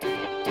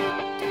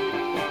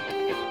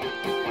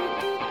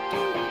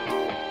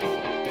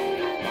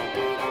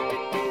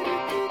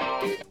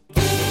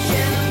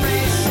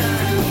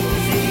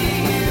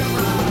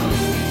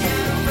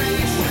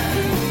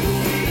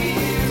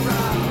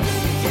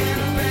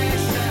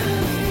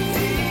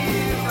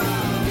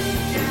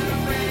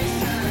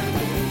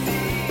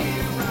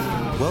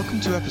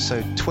Welcome to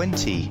episode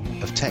 20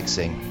 of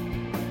techzing,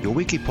 your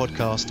weekly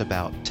podcast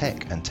about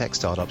tech and tech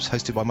startups,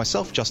 hosted by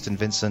myself, Justin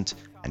Vincent,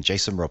 and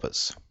Jason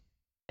Roberts.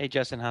 Hey,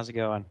 Justin, how's it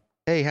going?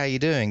 Hey, how you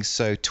doing?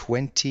 So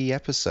 20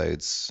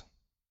 episodes.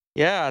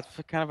 Yeah, it's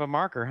kind of a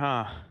marker,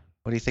 huh?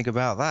 What do you think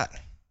about that?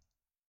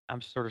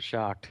 I'm sort of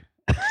shocked.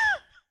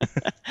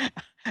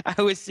 I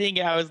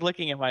was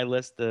looking at my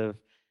list of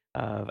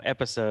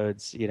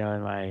episodes, in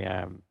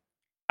my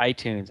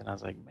iTunes, and I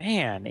was like,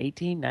 man,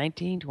 18,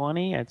 19,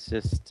 20, it's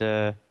just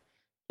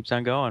keeps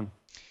on going.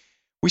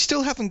 We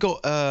still haven't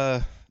got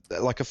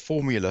like a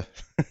formula.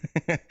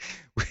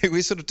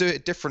 we sort of do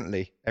it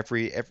differently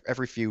every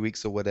few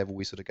weeks or whatever.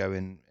 We sort of go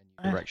in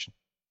a new direction.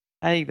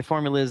 I think the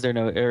formula is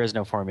there is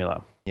no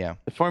formula. Yeah.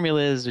 The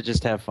formula is to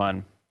just have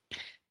fun,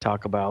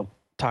 talk about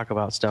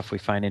stuff we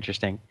find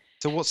interesting.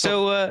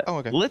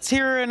 Okay. Let's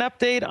hear an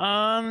update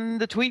on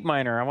the tweet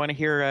miner. I want to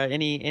hear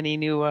any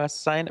new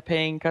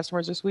paying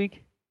customers this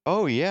week.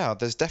 Oh yeah,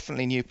 there's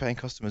definitely new paying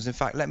customers. In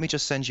fact, let me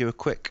just send you a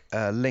quick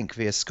link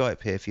via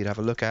Skype here for you to have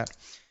a look at.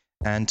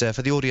 And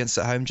for the audience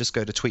at home, just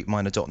go to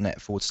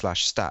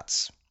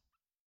tweetminer.net/stats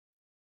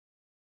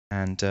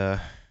and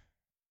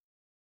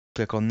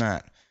click on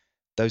that.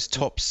 Those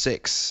top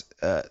six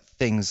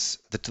things,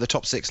 the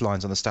top 6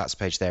 lines on the stats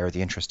page there are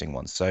the interesting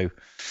ones. So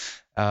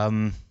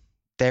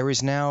there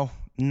is now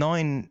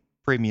 9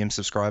 premium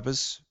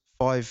subscribers,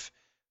 5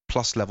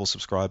 plus level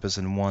subscribers,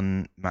 and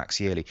 1 max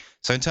yearly.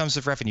 So in terms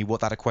of revenue,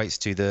 what that equates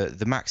to,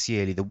 the max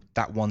yearly,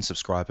 that 1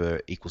 subscriber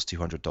equals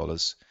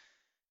 $200.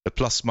 The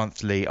plus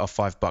monthly are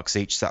 $5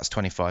 each, so that's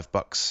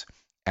 $25,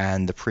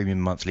 and the premium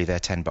monthly, they're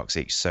 $10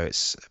 each. So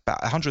it's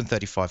about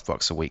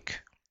 $135 a week,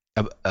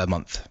 a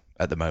month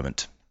at the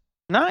moment.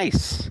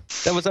 Nice.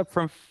 That was up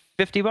from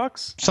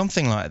 $50?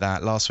 Something like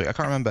that last week. I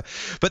can't remember.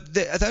 But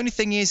the only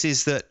thing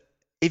is that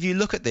if you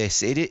look at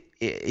this,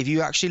 if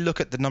you actually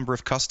look at the number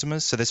of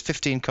customers, so there's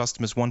 15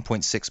 customers,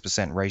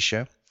 1.6%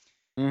 ratio.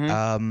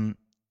 Mm-hmm.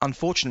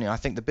 Unfortunately, I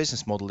think the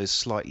business model is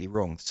slightly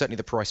wrong. Certainly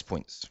the price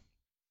points.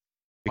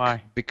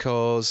 Why?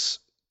 Because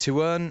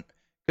I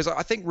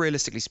think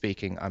realistically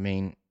speaking, I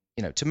mean,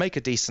 to make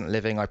a decent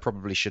living, I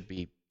probably should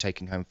be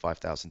taking home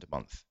 $5,000 a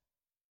month,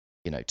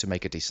 to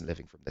make a decent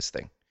living from this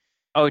thing.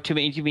 Oh,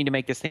 you mean to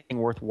make this thing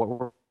worth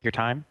your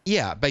time?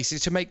 Yeah, basically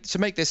to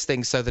make this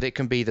thing so that it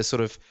can be the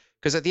sort of,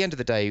 because at the end of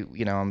the day,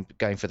 I'm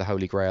going for the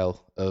holy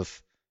grail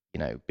of,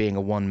 being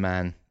a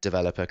one-man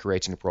developer,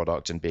 creating a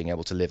product and being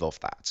able to live off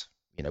that,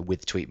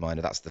 with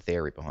TweetMiner. That's the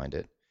theory behind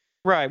it.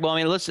 Right. Well, I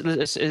mean, let's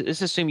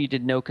assume you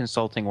did no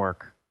consulting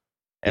work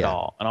at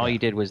all, and all you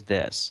did was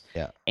this.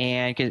 Yeah.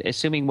 And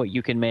assuming what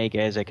you can make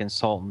as a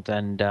consultant,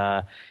 and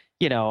I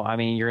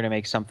mean, you're going to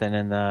make something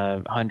in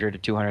the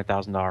 $100,000 to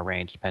 $200,000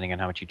 range, depending on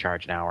how much you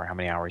charge an hour, how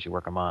many hours you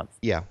work a month.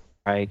 Yeah.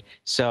 Right.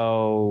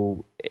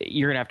 So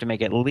you're going to have to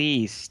make at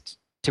least,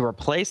 to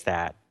replace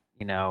that,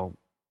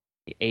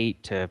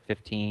 8 to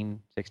 15,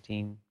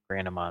 16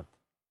 grand a month,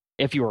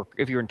 if you're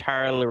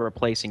entirely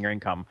replacing your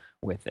income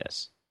with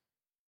this.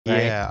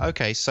 Right? Yeah.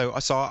 Okay. So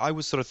I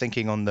was sort of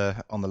thinking on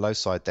the low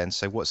side then.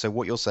 So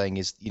what you're saying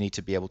is you need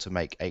to be able to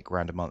make $8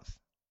 grand a month.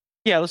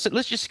 Yeah.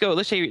 Let's just go.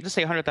 Let's say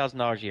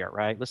 $100,000 a year,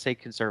 right? Let's say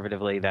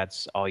conservatively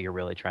that's all you're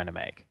really trying to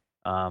make.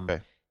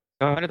 Okay.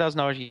 So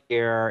 $100,000 a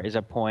year is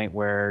a point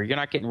where you're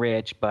not getting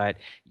rich, but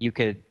you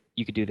could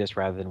do this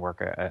rather than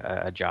work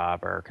a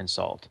job or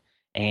consult.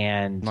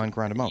 And $9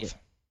 grand a month.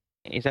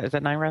 Is that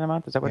 $9 grand a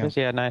month? Is that what it is?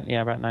 Yeah, about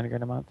 $9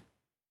 grand a month.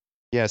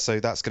 Yeah, so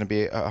that's going to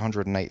be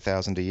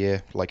 $108,000 a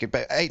year, like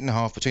about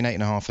between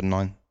 $8,500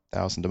 and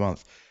 $9,000 a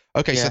month.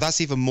 Okay, yeah. So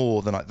that's even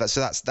more than that. So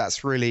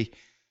that's really,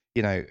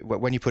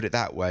 when you put it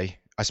that way,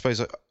 I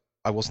suppose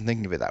I wasn't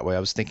thinking of it that way. I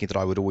was thinking that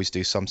I would always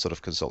do some sort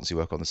of consultancy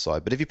work on the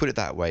side. But if you put it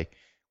that way,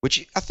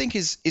 which I think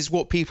is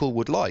what people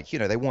would like,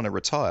 they want to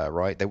retire,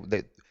 right?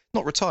 They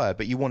not retire,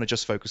 but you want to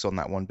just focus on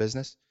that one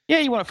business. Yeah,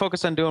 you want to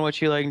focus on doing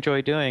what you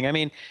enjoy doing. I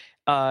mean,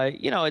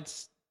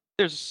 there's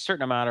a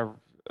certain amount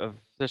of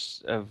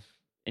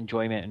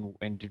enjoyment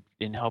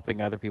in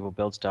helping other people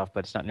build stuff,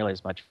 but it's not nearly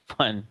as much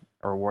fun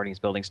or rewarding as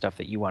building stuff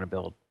that you want to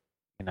build,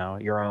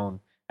 your own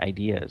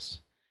ideas.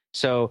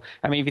 So,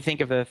 I mean, if you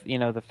think of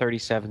the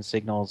 37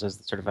 Signals as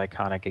the sort of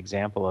iconic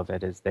example of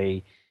it, is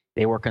they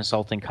were a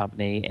consulting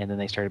company and then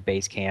they started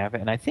Basecamp,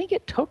 and I think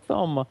it took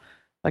them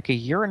like a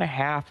year and a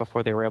half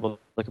before they were able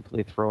to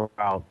completely throw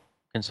out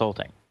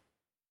consulting.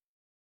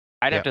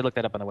 I'd have to look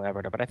that up on the web,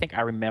 but I think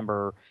I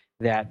remember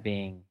that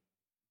being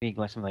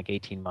something like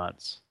 18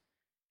 months.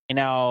 And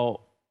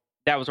now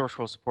that was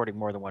also supporting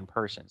more than one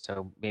person,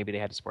 so maybe they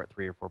had to support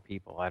 3 or 4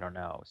 people. I don't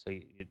know. So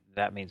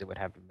that means it would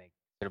have to make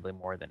considerably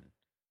more than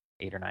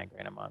 8 or 9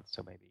 grand a month.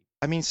 So maybe.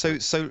 I mean, so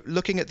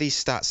looking at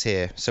these stats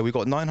here, so we've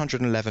got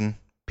 911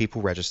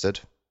 people registered.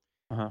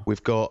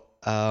 We've got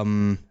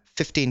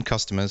 15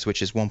 customers,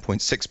 which is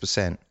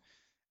 1.6%,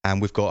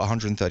 and we've got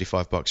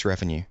 $135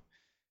 revenue.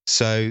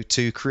 So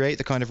to create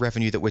the kind of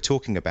revenue that we're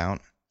talking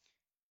about,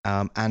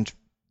 and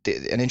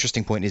an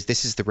interesting point is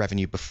this is the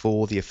revenue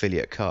before the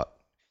affiliate cut.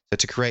 So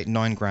to create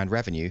 $9 grand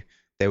revenue,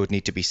 there would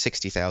need to be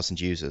 60,000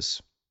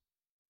 users.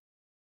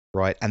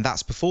 right? And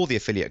that's before the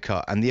affiliate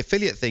cut. And the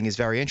affiliate thing is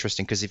very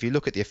interesting because if you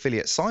look at the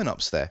affiliate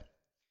signups there,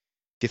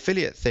 the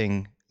affiliate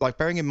thing, like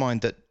bearing in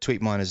mind that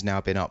TweetMiner has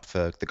now been up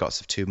for the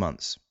guts of 2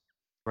 months,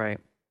 Right.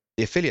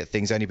 the affiliate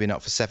thing's only been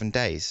up for 7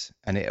 days,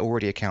 and it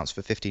already accounts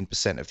for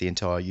 15% of the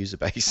entire user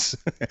base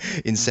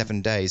in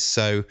 7 days.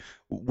 So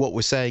what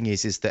we're saying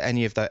is that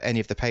any of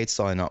the paid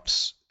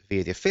signups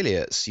via the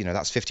affiliates,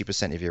 that's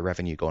 50% of your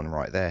revenue gone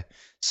right there.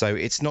 So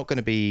it's not going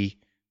to be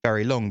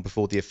very long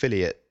before the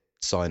affiliate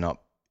sign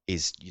up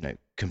is,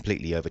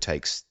 completely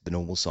overtakes the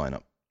normal sign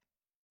up.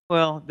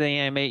 Well,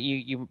 then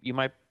you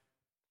might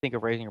think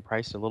of raising your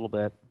price a little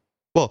bit.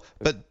 Well,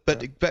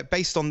 but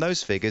based on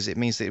those figures, it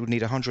means that it would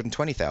need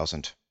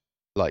 120,000.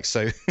 Like,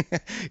 so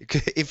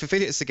if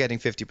affiliates are getting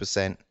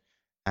 50%,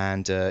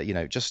 and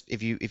just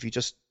if you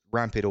just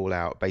ramp it all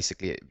out,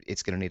 basically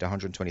it's going to need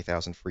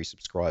 120,000 free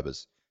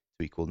subscribers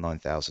to equal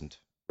 9,000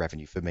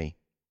 revenue for me.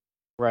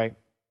 Right.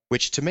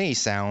 Which to me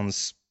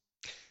sounds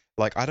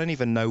like I don't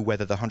even know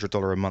whether the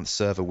 $100 a month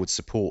server would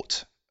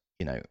support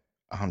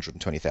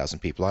 120,000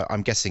 people.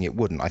 I'm guessing it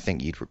wouldn't. I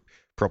think you'd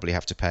probably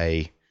have to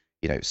pay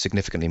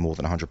significantly more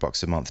than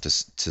 $100 a month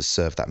to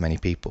serve that many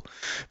people,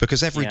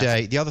 because every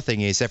day. The other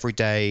thing is every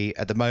day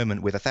at the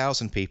moment with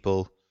 1,000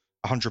 people,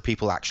 100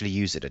 people actually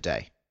use it a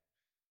day.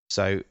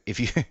 So if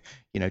you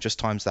just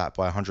times that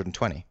by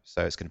 120,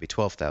 so it's going to be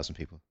 12,000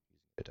 people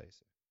a day.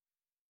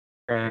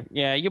 Right.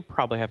 Yeah, you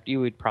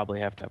would probably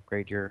have to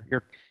upgrade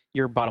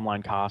your bottom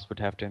line cost would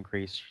have to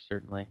increase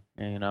certainly.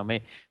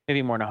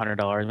 Maybe more than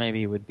 $100.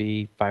 Maybe it would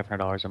be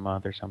 $500 a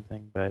month or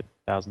something, but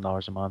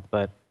 $1,000 a month.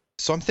 But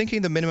so I'm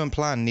thinking the minimum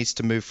plan needs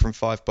to move from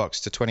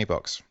 $5 to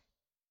 $20.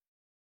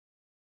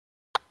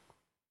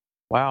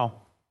 Wow.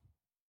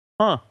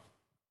 Huh.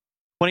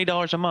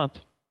 $20 a month.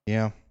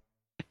 Yeah.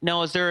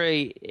 Now, are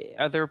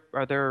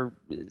there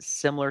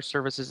similar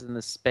services in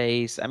the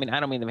space? I mean,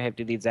 I don't mean they have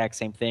to do the exact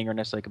same thing or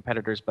necessarily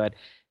competitors, but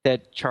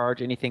that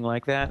charge anything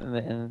like that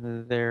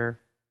in their.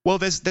 Well,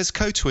 there's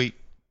CoTweet,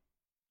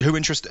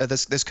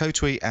 there's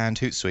CoTweet and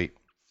Hootsuite,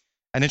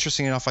 and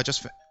interesting enough, I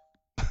just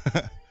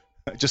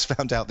just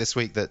found out this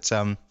week that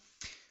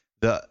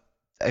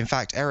in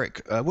fact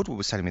Eric Woodward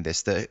was telling me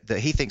this, that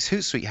he thinks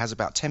Hootsuite has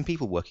about 10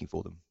 people working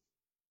for them.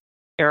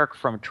 Eric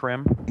from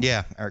Trim.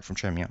 Yeah, Eric from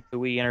Trim. Yeah. Who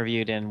we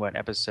interviewed in what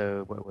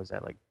episode? What was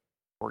that, like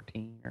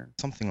 14 or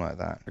something like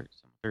that? Or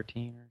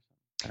 13 or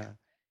something.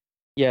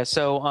 Yeah.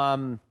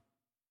 So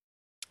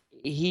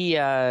he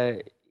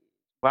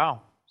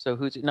wow. So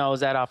is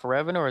that off of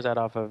revenue or is that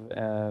off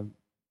of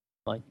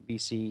like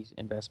VC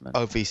investment?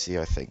 Oh,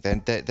 VC, I think.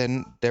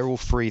 Then they're all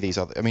free. These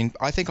other. I mean,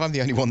 I think I'm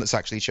the only one that's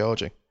actually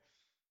charging.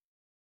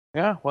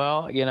 Yeah,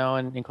 well,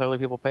 and clearly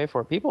people pay for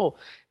it. People,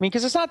 I mean,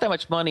 because it's not that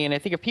much money, and I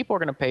think if people are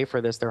going to pay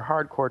for this, they're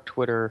hardcore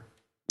Twitter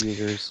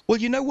users. Well,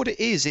 you know what it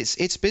is?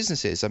 It's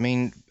businesses. I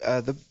mean,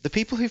 the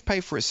people who've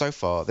paid for it so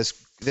far,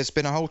 there's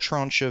been a whole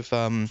tranche of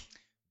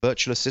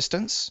virtual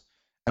assistants,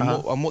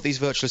 and what these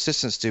virtual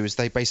assistants do is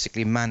they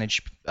basically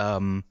manage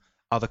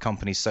other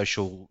companies'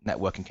 social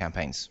networking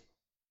campaigns.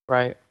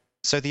 Right.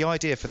 So the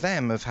idea for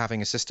them of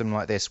having a system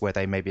like this, where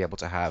they may be able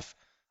to have,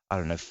 I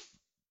don't know,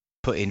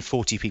 put in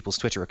 40 people's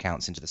Twitter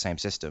accounts into the same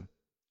system.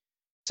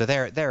 So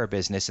they're a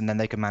business, and then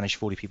they can manage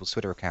 40 people's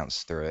Twitter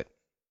accounts through it.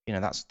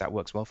 That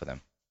works well for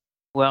them.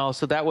 Well,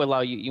 so that would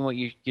allow you. What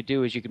you could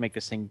do is you could make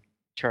this thing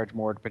charge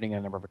more depending on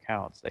the number of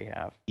accounts they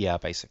have. Yeah,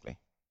 basically.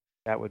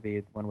 That would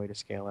be one way to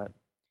scale it.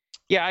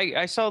 Yeah,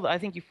 I saw. I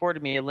think you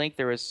forwarded me a link.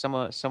 There was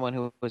someone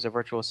who was a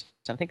virtual assistant.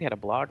 I think they had a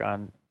blog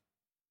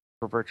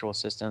for virtual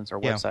assistants or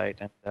website,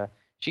 and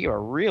she gave a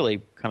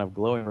really kind of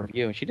glowing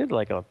review. And she did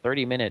like a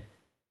 30-minute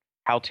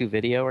how-to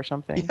video or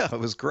something. Yeah, it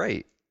was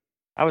great.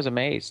 I was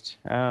amazed.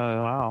 Oh,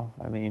 wow.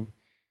 I mean,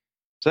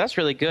 so that's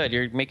really good.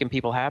 You're making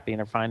people happy and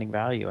they're finding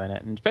value in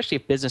it. And especially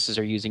if businesses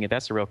are using it,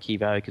 that's a real key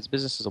value, because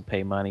businesses will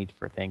pay money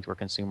for things where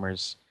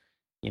consumers,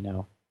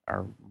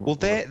 are. Well,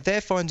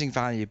 they're finding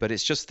value, but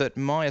it's just that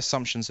my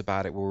assumptions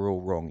about it were all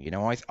wrong.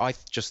 I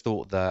just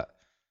thought that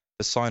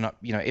the sign up,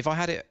 if I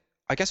had it,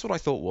 I guess what I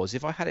thought was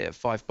if I had it at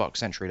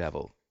 $5 entry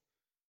level,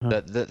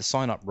 that the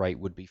sign up rate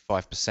would be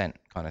 5%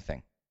 kind of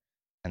thing.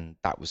 And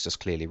that was just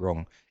clearly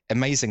wrong.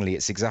 Amazingly,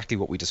 it's exactly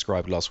what we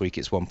described last week.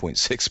 It's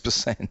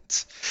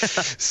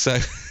 1.6%. So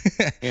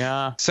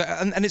yeah. So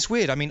and it's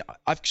weird. I mean,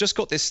 I've just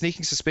got this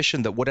sneaking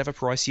suspicion that whatever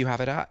price you have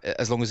it at,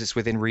 as long as it's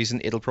within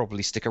reason, it'll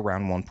probably stick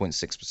around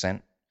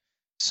 1.6%.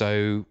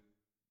 So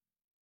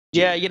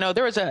yeah,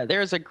 there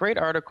was a great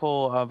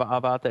article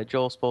about that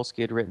Joel Spolsky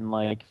had written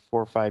like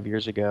 4 or 5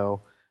 years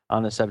ago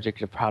on the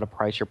subject of how to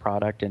price your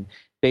product, and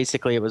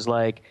basically it was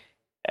like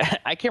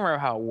I can't remember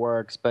how it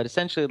works, but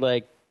essentially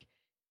like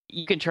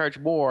you can charge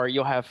more,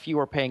 you'll have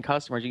fewer paying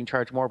customers. You can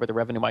charge more, but the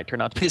revenue might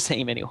turn out to be the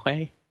same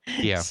anyway.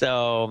 Yeah.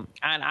 So,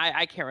 and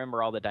I can't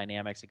remember all the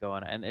dynamics that go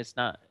on, and it's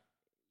not,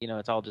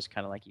 it's all just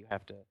kind of like you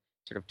have to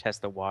sort of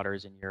test the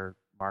waters in your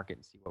market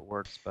and see what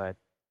works. But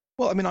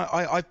well, I mean,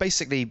 I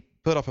basically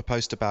put up a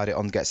post about it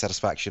on Get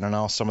Satisfaction and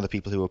asked some of the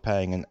people who were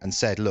paying and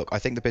said, look, I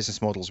think the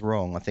business model's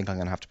wrong. I think I'm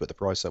going to have to put the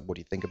price up. What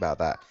do you think about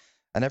that?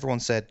 And everyone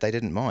said they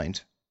didn't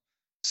mind.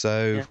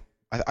 So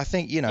I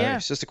think, Yeah.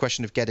 it's just a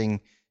question of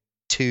getting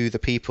to the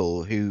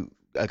people who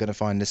are going to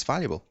find this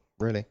valuable,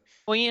 really.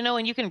 Well,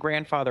 and you can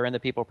grandfather in the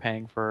people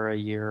paying for a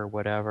year or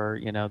whatever,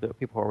 the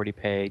people who already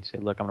paid say,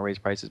 look, I'm going to raise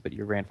prices, but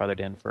you're grandfathered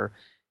in for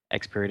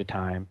X period of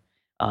time.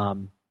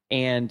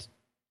 And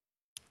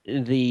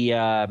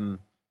the,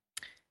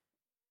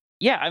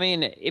 yeah, I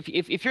mean,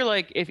 if you're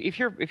like,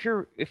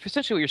 if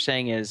essentially what you're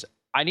saying is,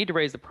 I need to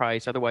raise the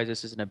price, otherwise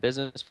this isn't a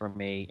business for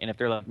me. And if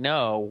they're like,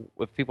 no,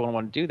 if people don't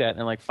want to do that,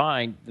 then like,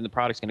 fine, then the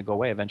product's going to go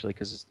away eventually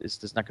because it's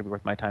just not going to be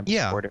worth my time to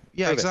Yeah, support it.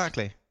 yeah, Prove it.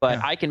 exactly. But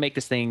Yeah. I can make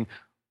this thing,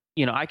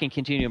 I can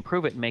continue to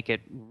improve it and make it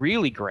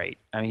really great.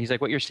 I mean, he's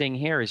like, what you're seeing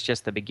here is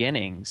just the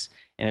beginnings,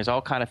 and there's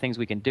all kind of things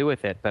we can do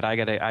with it. But I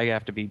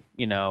have to be,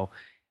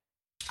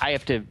 I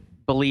have to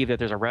believe that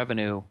there's a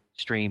revenue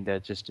stream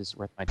that just is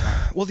worth my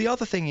time. Well, the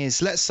other thing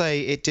is, let's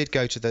say it did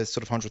go to the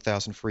sort of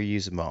 100,000 free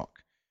user mark.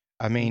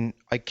 I mean,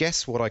 I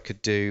guess what I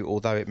could do,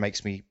 although it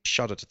makes me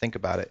shudder to think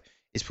about it,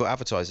 is put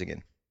advertising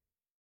in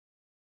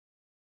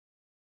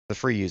the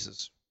free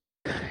users.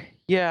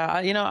 Yeah,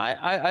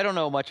 I don't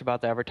know much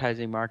about the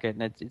advertising market,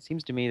 and it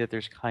seems to me that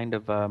there's kind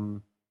of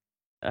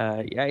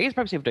yeah, I guess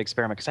probably have to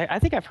experiment because I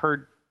think I've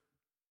heard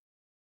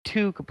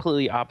two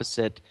completely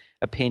opposite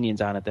opinions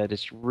on it, that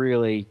it's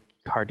really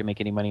hard to make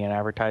any money on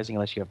advertising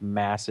unless you have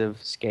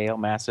massive scale,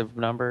 massive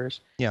numbers.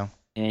 Yeah.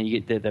 And you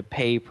get the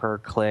pay per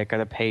click or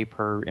the pay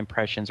per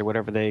impressions or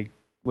whatever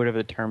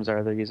the terms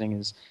are they're using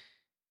is,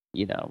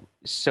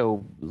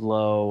 so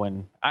low,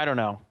 and I don't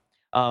know.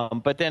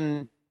 But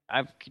then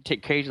I've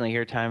occasionally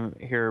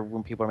hear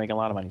when people are making a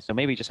lot of money. So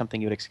maybe just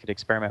something you could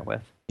experiment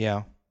with.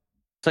 Yeah.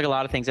 It's like a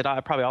lot of things. It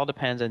probably all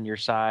depends on your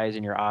size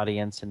and your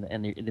audience and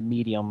the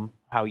medium,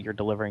 how you're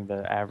delivering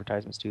the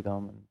advertisements to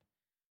them. And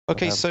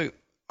Okay, whatever. so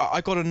I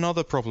got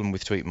another problem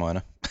with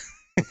TweetMiner.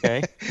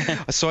 Okay.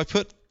 So I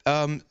put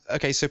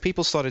okay, so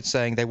people started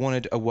saying they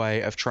wanted a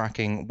way of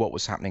tracking what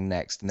was happening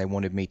next, and they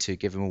wanted me to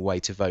give them a way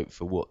to vote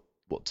for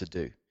what to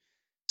do.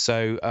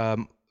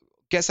 So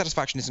get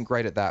satisfaction isn't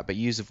great at that, but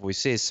user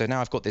voice is. So now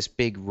I've got this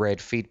big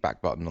red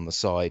feedback button on the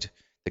side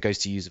that goes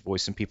to user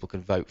voice, and people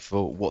can vote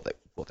for what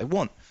they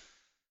want.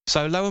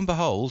 So lo and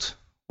behold,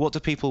 what do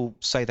people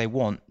say they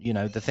want?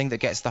 The thing that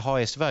gets the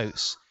highest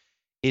votes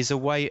is a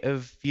way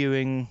of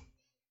viewing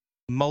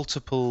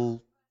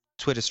multiple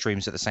Twitter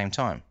streams at the same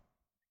time,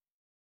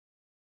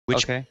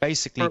 which Okay.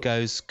 basically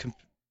goes.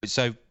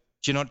 So do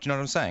you know what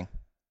I'm saying?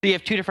 So you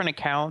have two different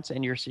accounts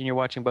and you're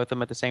watching both of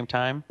them at the same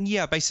time?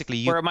 Yeah,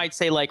 basically Or it might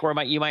say like,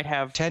 you might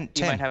have 10.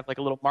 like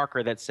a little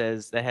marker that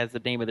has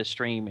the name of the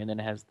stream, and then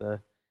it has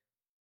the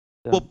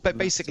Well, but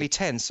basically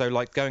 10. So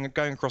like going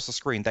across the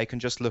screen, they can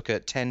just look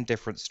at 10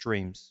 different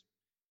streams.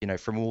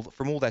 From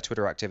all their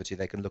Twitter activity,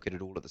 they can look at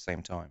it all at the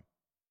same time.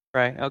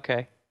 Right.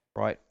 Okay.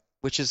 Right,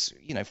 which is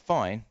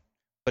fine,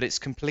 but it's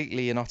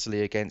completely and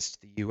utterly against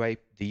the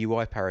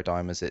UI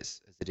paradigm as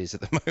it is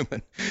at the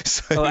moment.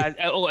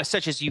 So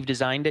Such as you've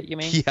designed it, you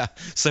mean? yeah.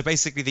 So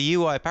basically, the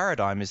UI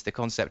paradigm is the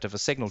concept of a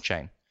signal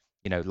chain.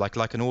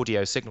 Like an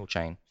audio signal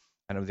chain.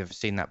 I don't know if you've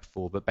seen that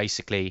before, but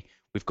basically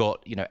we've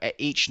got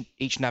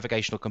each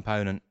navigational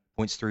component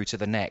points through to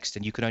the next,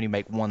 and you can only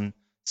make one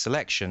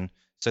selection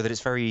so that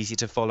it's very easy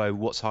to follow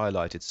what's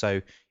highlighted.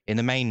 So in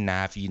the main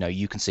nav,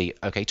 you can see,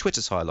 okay,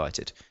 Twitter's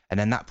highlighted, and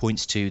then that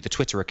points to the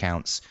Twitter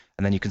accounts,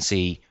 and then you can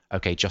see,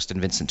 okay, Justin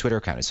Vincent Twitter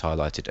account is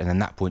highlighted, and then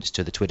that points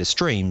to the Twitter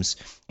streams,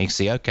 and you can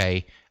see,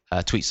 okay,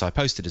 tweets I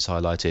posted is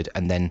highlighted,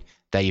 and then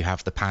there you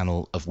have the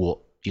panel of what,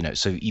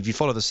 so if you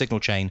follow the signal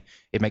chain,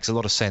 it makes a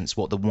lot of sense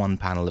what the one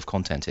panel of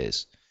content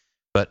is.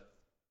 But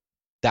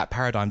that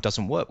paradigm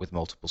doesn't work with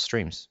multiple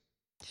streams.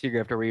 So you're going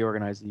to have to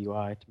reorganize the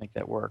UI to make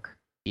that work.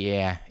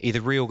 Yeah,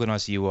 either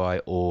reorganize the UI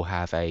or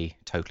have a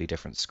totally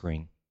different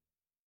screen.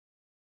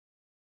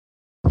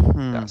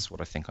 That's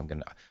what I think I'm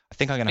gonna. I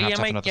think I'm gonna have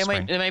to have another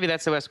screen. Maybe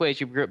that's the best way.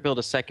 You build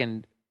a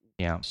second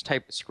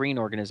type of screen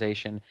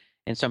organization,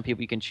 and some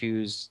people you can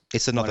choose.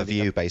 It's another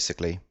view,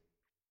 basically.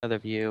 Another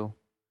view.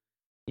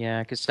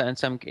 Yeah, because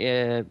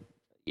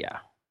yeah.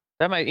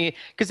 That might be,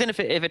 because then if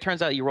it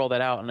turns out you roll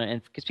that out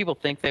and because people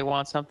think they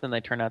want something,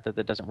 they turn out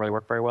that doesn't really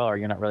work very well, or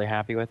you're not really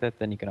happy with it,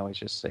 then you can always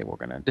just say we're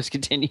going to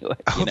discontinue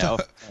it.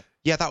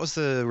 Yeah, that was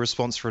the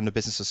response from the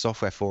Business of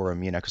Software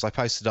forum. Because I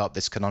posted up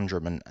this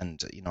conundrum and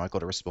I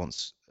got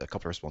a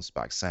couple of responses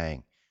back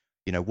saying,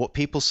 what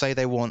people say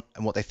they want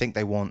and what they think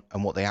they want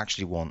and what they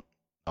actually want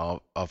are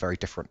very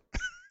different.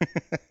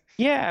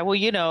 Yeah,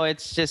 well,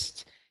 it's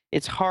just.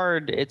 It's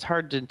hard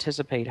to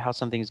anticipate how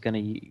something's going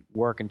to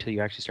work until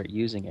you actually start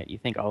using it. You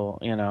think,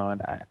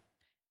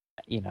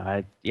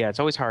 it's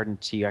always hard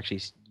until you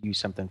actually use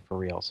something for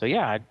real. So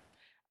yeah,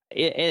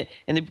 and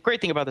the great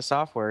thing about the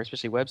software,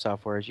 especially web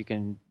software, is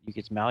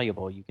it's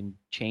malleable. You can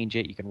change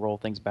it, you can roll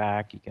things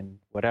back, you can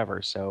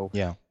whatever. So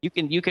yeah, you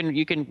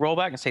can roll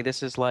back and say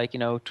this is like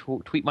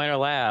TweetMiner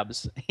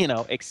Labs,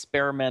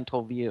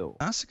 experimental view.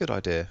 That's a good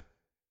idea.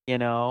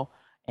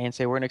 And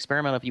say we're an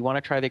experimental. If you want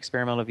to try the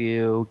experimental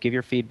view, give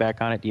your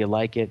feedback on it. Do you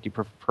like it? Do you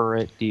prefer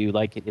it? Do you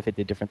like it if it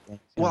did different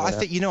things? Well, I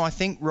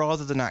think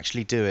rather than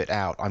actually do it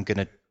out, I'm going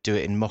to do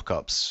it in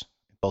mock-ups,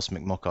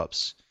 Bosmic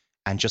mock-ups,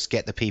 and just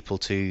get the people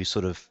to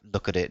sort of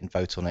look at it and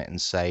vote on it and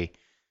say.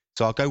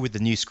 So I'll go with the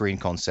new screen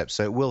concept.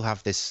 So it will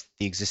have the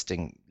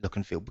existing look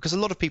and feel, because a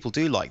lot of people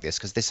do like this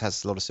because this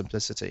has a lot of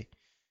simplicity.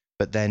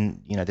 But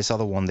then, this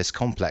other one, this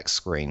complex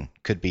screen,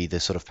 could be the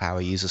sort of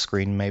power user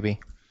screen, maybe.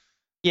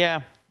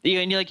 Yeah.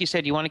 And like you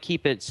said, you want to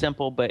keep it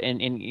simple, but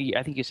and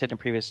I think you said in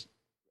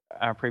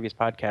our previous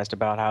podcast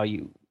about how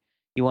you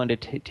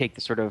wanted to take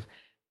the sort of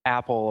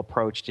Apple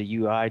approach to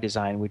UI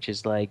design, which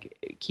is like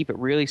keep it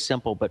really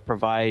simple but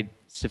provide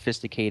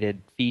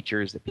sophisticated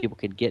features that people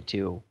can get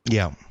to.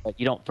 Yeah. But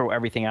you don't throw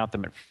everything out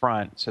them in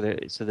front, so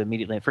that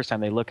immediately the first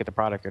time they look at the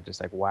product, they're just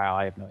like, "Wow,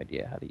 I have no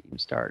idea how to even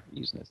start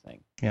using this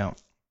thing." Yeah.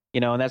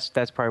 And that's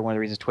probably one of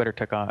the reasons Twitter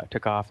took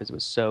off is it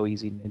was so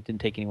easy and it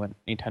didn't take anyone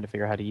any time to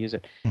figure out how to use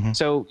it. Mm-hmm.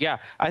 So yeah,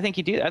 I think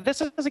you do.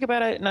 This is like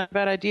not a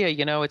bad idea.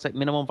 It's like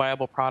minimum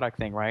viable product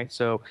thing, right?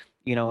 So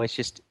it's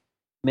just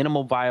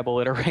minimal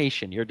viable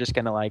iteration. You're just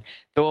gonna like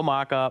throw a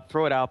mock-up,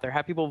 throw it out there,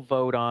 have people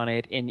vote on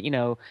it, and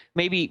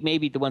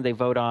maybe the one they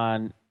vote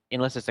on,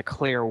 unless it's a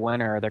clear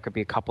winner, there could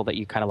be a couple that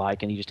you kind of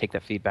like, and you just take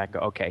that feedback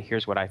and go, okay,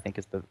 here's what I think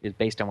is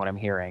based on what I'm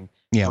hearing.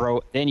 Yeah.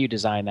 Then you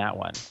design that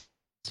one.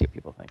 See what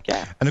people think.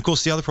 Yeah. And of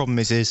course, the other problem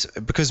is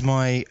because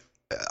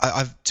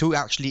I've to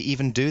actually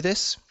even do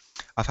this,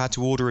 I've had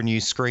to order a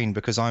new screen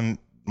because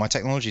my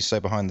technology is so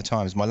behind the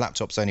times. My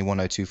laptop's only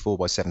 1024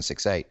 by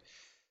 768.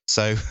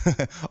 So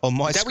on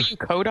my is that what you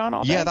code on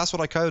all day? Yeah, that's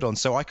what I code on.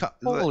 So I can't.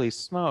 Holy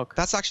smoke!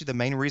 That's actually the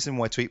main reason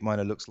why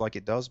TweetMiner looks like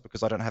it does,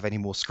 because I don't have any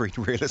more screen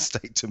real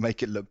estate to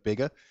make it look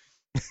bigger.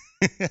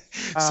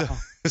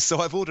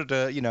 So I've ordered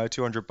a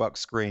 $200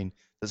 screen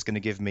that's going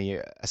to give me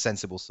a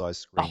sensible size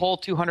screen. A whole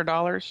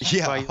 $200?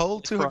 Yeah, a whole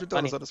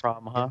 $200 on a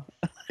problem, huh?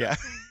 Yeah.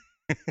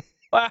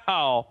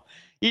 Wow.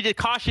 You just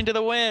caution to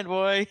the wind,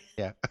 boy.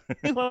 Yeah.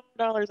 $200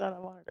 on a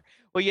monitor.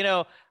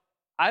 Well,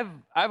 I've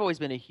always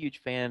been a huge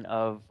fan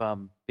of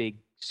big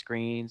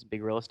screens,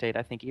 big real estate.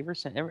 I think ever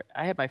since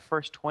I had my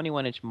first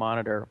 21-inch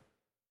monitor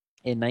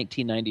in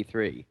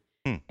 1993,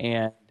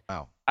 and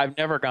wow, I've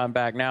never gone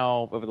back.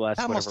 Now over the last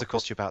that must have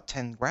cost you about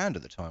 $10,000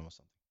 at the time or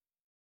something.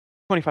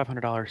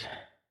 $2,500.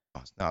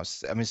 No,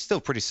 it's still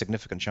a pretty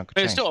significant chunk of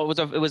change.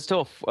 It was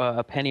still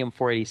a Pentium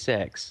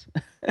 486.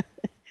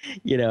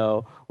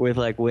 With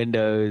like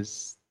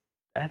Windows.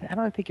 I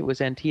don't think it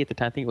was NT at the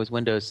time. I think it was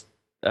Windows.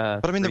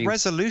 But I mean, the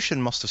resolution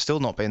must have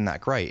still not been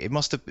that great.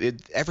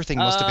 Everything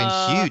must have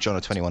been huge on a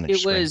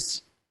 21-inch screen. It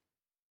was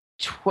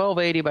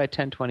 1280 by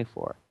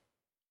 1024,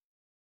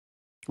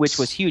 which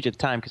was huge at the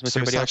time because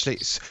everybody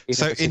else.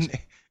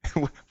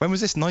 When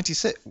was this?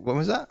 96? When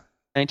was that?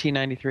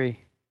 1993.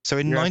 So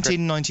in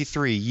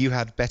 1993, you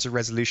had better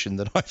resolution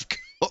than I've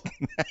got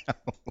now.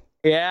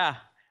 Yeah.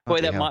 Boy,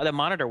 the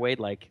monitor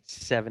weighed like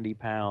 70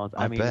 pounds.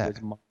 I mean, it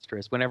was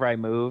monstrous. Whenever I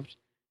moved,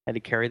 I had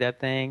to carry that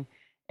thing,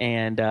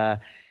 and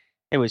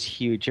it was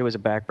huge. It was a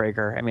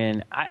backbreaker. I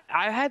mean,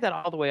 I had that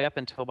all the way up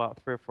until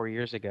about 3 or 4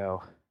 years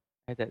ago.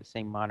 I had that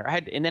same monitor.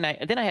 And then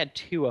I had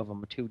two of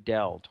them, two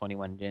Dell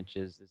 21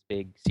 inches, this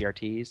big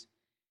CRTs.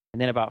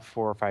 And then about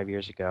 4 or 5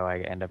 years ago,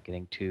 I ended up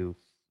getting two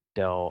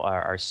Dell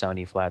or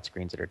Sony flat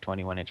screens that are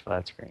 21-inch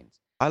flat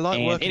screens. I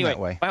like working that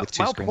way. My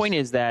point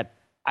is that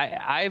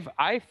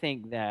I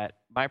think that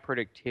my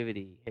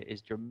productivity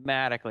is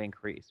dramatically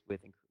increased with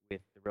the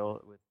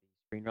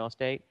screen real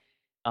estate,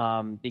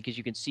 because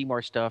you can see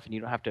more stuff and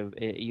you don't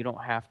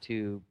have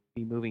to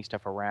be moving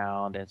stuff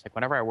around. And it's like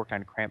whenever I work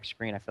on a cramped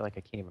screen, I feel like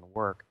I can't even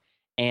work.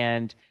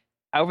 And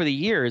over the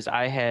years,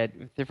 I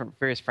had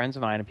various friends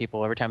of mine and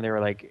people, every time they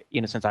were like,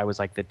 since I was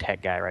like the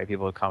tech guy, right?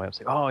 People would call me up and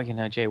say, "Oh,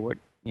 Jay, what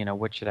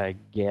should I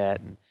get?"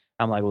 And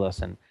I'm like,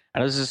 "Listen, I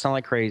know this doesn't sound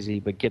like crazy,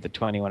 but get the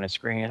 21-inch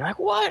screen." And they're like,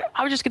 "What?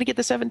 I was just gonna get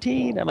the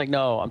 17." I'm like,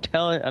 "No, I'm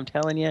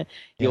telling you,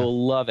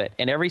 you'll love it."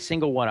 And every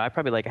single one, I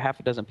probably like half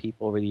a dozen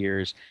people over the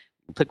years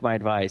took my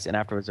advice, and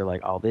afterwards they're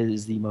like, "Oh, this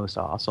is the most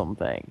awesome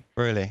thing."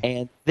 Really?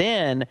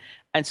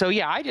 And so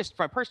I just,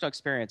 from personal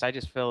experience, I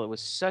just feel it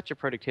was such a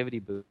productivity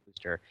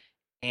booster.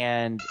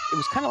 And it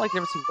was kind of like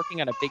working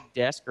on a big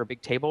desk or a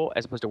big table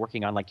as opposed to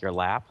working on like your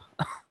lap.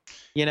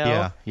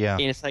 Yeah.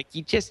 And it's like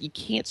you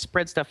can't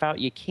spread stuff out.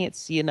 You can't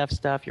see enough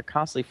stuff. You're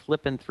constantly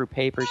flipping through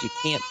papers. You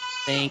can't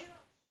think.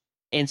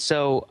 And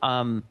so,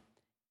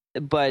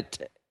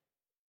 but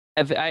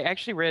I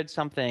actually read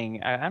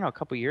something, I don't know,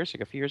 a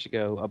few years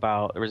ago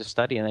about, there was a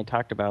study and they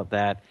talked about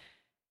that.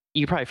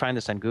 You probably find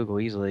this on Google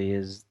easily,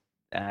 is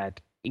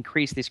that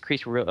increased screen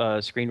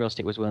real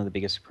estate was one of the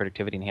biggest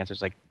productivity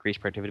enhancers, like increased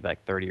productivity by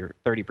like 30%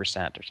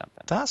 or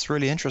something. That's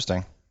really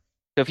interesting.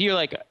 So if you're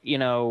like, I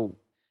mean,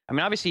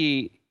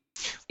 obviously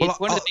it's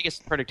one of the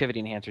biggest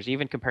productivity enhancers,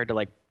 even compared to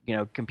like,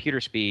 computer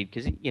speed,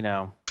 because,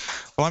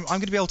 Well, I'm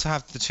going to be able to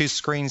have the two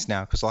screens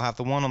now, because I'll have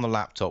the one on the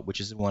laptop, which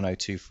is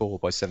 1024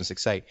 by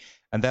 768,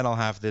 and then I'll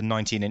have the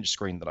 19-inch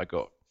screen that I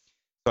got.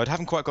 So I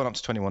haven't quite gone up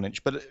to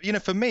 21-inch, but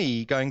for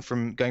me, going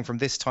from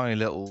this tiny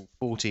little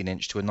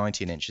 14-inch to a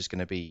 19-inch is going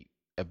to be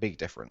a big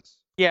difference.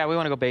 Yeah, we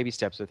want to go baby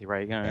steps with you,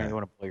 right? You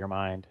want to blow your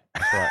mind.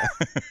 That's right.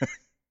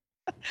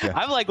 Yeah.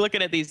 I'm like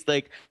looking at these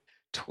like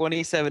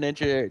 27-inch,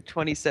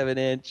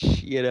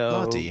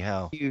 bloody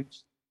hell,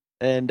 huge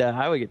And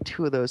I would get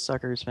two of those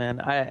suckers, man.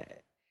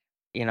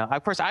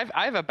 Of course, I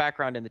have a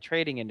background in the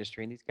trading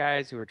industry, and these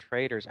guys who are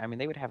traders, I mean,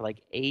 they would have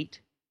like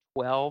 8,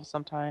 12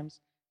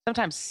 sometimes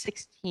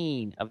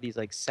 16 of these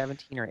like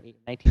 17 or 8,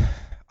 19.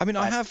 I mean,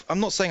 Last, I'm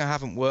not saying I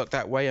haven't worked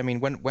that way. I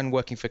mean, when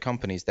working for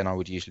companies, then I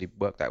would usually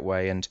work that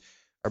way. And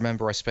I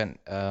remember I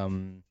spent a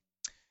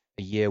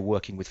year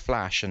working with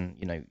Flash,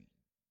 and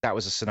that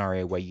was a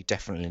scenario where you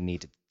definitely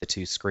needed the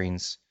two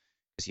screens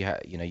because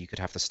you could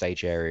have the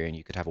stage area and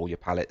you could have all your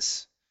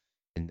palettes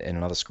in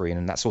another screen,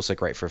 and that's also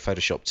great for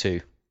Photoshop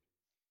too.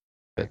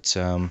 But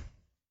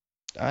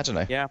I don't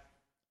know. yeah,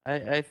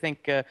 I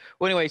think. Well,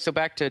 anyway, so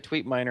back to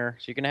Tweet Miner.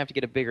 So you're gonna have to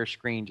get a bigger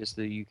screen just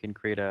so you can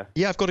create a.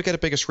 Yeah, I've got to get a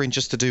bigger screen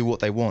just to do what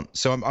they want.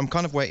 So I'm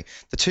kind of waiting.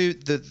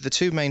 The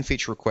two main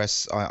feature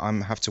requests I'm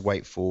have to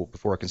wait for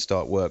before I can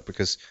start work,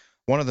 because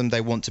one of them,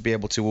 they want to be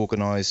able to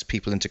organize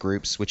people into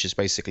groups, which is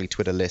basically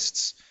Twitter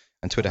lists,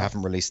 and Twitter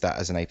haven't released that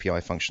as an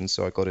API function,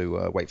 so I've got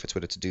to wait for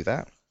Twitter to do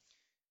that.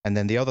 And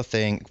then the other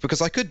thing,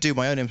 because I could do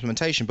my own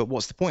implementation, but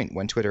what's the point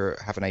when Twitter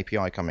have an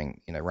API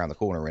coming around the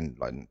corner in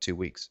like 2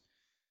 weeks?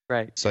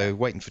 Right. So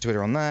waiting for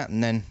Twitter on that,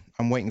 and then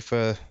I'm waiting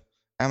for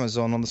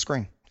Amazon on the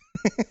screen.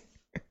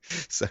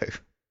 So.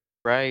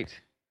 Right.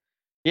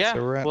 Yeah.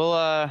 So we're at, Well,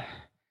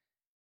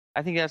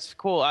 I think that's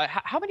cool.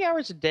 How many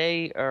hours a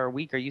day or a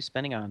week are you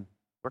spending on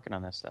working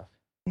on this stuff?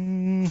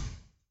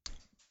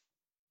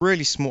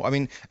 really small. I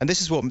mean, and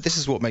this is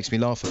what makes me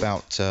laugh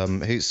about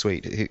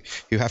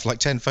Hootsuite, who have like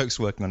 10 folks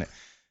working on it.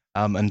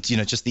 And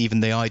just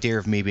even the idea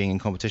of me being in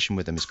competition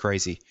with them is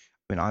crazy.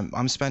 I mean,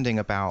 I'm spending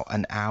about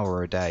an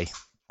hour a day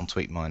on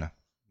TweetMiner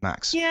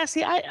max. Yeah.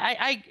 See,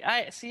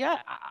 I see.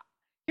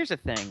 Here's the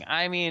thing.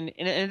 I mean,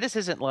 and this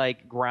isn't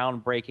like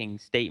groundbreaking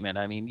statement.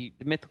 I mean,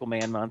 the Mythical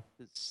Man Month,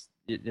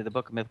 the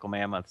book of Mythical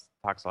Man Month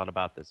talks a lot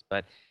about this,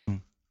 but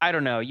I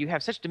don't know. You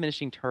have such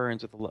diminishing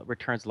returns with a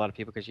lot of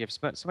people because you have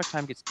so much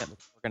time gets spent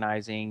with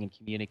organizing and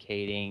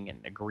communicating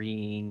and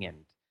agreeing and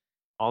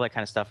all that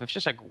kind of stuff. If it's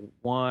just like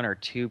one or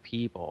two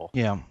people,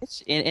 Yeah.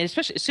 and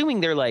especially assuming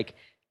they're like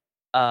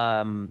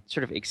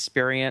sort of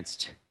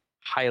experienced,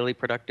 highly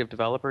productive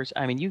developers.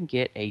 I mean, you can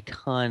get a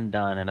ton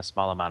done in a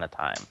small amount of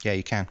time. Yeah,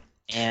 you can.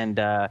 And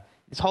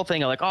this whole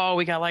thing of like, oh,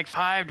 we got like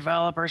 5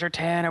 developers or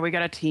 10, or we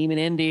got a team in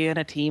India and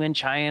a team in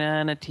China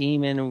and a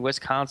team in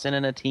Wisconsin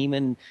and a team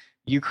in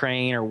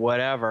Ukraine or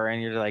whatever.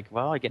 And you're like,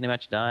 well, I getting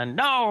much done?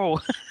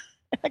 No,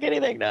 not get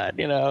anything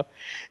done.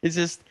 It's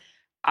just,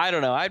 I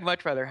don't know. I'd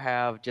much rather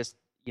have just,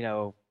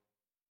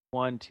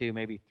 1, 2,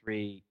 maybe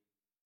 3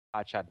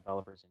 hotshot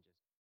developers and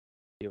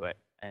just do it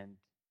and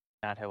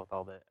not have with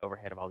all the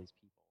overhead of all these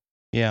people.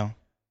 Yeah.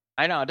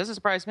 I know. It doesn't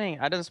surprise me.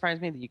 It doesn't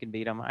surprise me that you can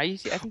beat them. I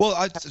think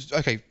Well,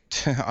 okay,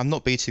 I'm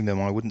not beating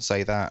them. I wouldn't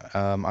say that.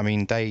 I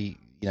mean, they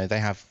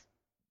have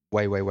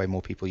way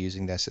more people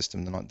using their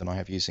system than I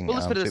have using. Well,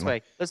 let's put it this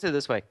way. Let's do it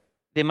this way.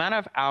 The amount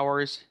of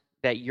hours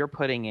that you're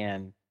putting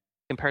in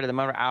compared to the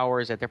amount of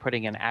hours that they're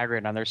putting in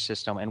aggregate on their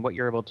system and what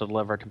you're able to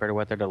deliver compared to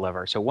what they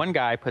deliver. So one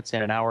guy puts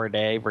in an hour a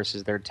day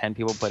versus their 10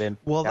 people put in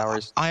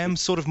hours. I am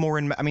sort of more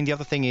in. I mean, the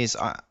other thing is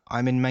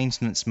I'm in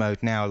maintenance mode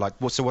now. Like,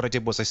 so what I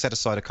did was I set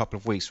aside a couple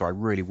of weeks where I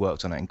really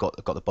worked on it and got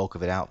the bulk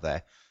of it out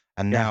there.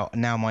 And now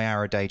my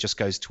hour a day just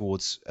goes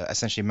towards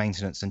essentially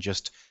maintenance and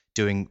just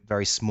doing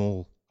very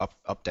small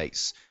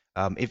updates.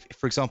 If,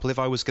 for example, if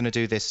I was going to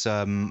do this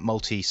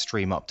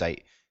multi-stream update,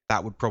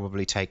 that would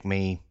probably take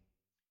me,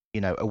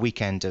 a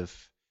weekend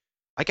of.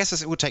 I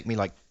guess it would take me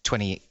like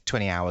 20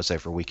 hours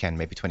over a weekend,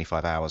 maybe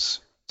 25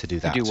 hours to do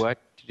that. To do what?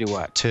 To do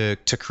what?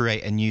 To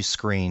create a new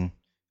screen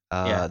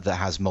that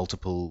has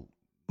multiple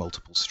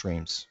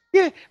streams.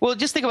 Yeah. Well,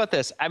 just think about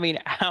this. I mean,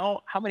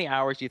 how many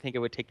hours do you think it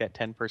would take that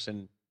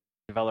 10-person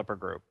developer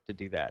group to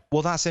do that?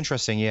 Well, that's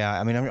interesting. Yeah.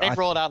 I mean, they'd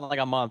roll it out in like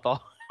a month,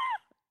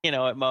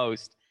 at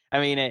most.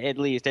 I mean, at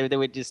least they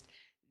would just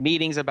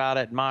meetings about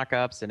it,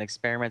 mock-ups and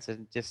experiments,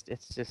 and it's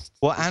just.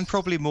 Well, and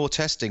probably more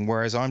testing.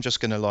 Whereas I'm just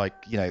going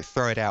to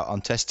throw it out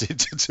untested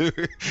to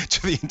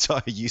the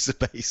entire user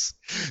base.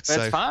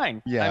 That's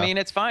fine. Yeah. I mean,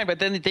 it's fine. But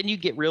then you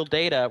get real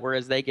data,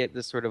 whereas they get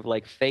this sort of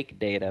like fake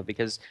data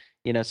because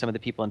some of the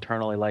people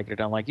internally like it or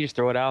don't like. You just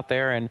throw it out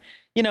there, and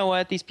you know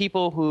what? These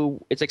people who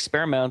it's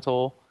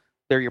experimental,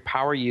 they're your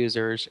power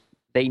users.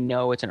 They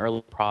know it's an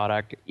early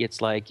product.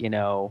 It's like they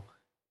know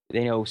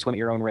swim at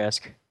your own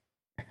risk.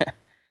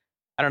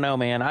 I don't know,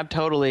 man. I'm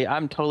totally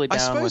down. I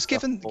suppose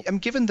given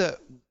that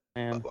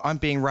I'm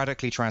being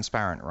radically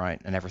transparent, right,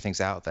 and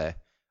everything's out there,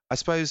 I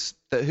suppose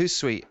that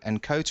Hootsuite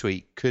and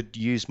CoTweet could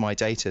use my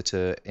data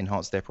to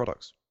enhance their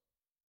products.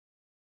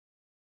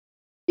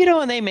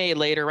 And they may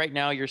later. Right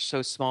now, you're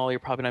so small. You're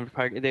probably not.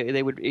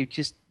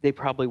 They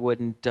probably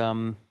wouldn't.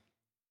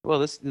 Well,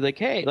 this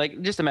hey,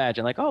 just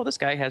imagine oh, this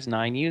guy has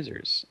 9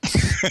 users.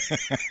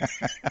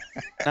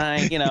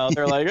 9,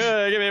 they're like,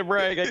 oh, give me a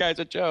break. That guy's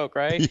a joke,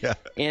 right? Yeah.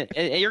 And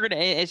you're gonna.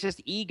 It's just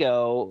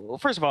ego.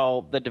 First of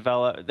all,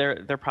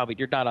 they're probably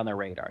you're not on their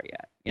radar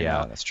yet. You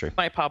know? That's true. It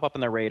might pop up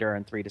on their radar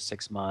in 3 to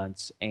 6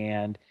 months,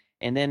 and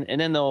then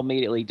they'll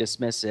immediately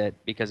dismiss it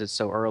because it's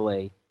so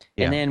early.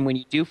 Yeah. And then when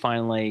you do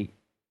finally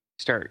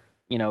start,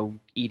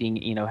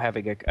 eating,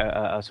 having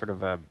a sort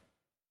of a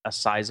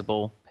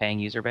sizable paying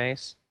user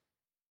base,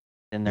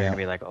 then they're Yeah. gonna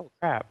be like, oh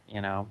crap.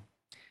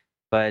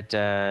 But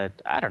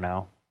I don't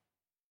know.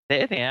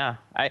 Yeah,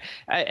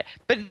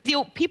 but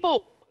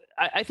people.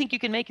 I think you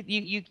can make it.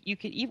 You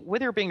can,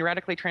 whether being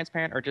radically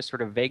transparent or just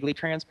sort of vaguely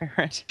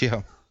transparent.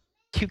 Yeah.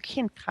 You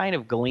can kind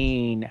of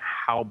glean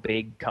how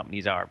big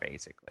companies are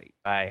basically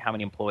by how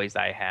many employees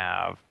I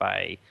have,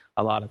 by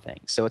a lot of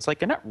things. So it's like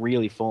they're not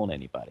really fooling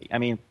anybody. I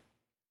mean,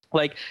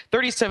 like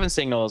 37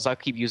 Signals, I'll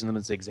keep using them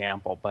as an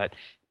example, but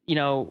you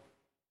know,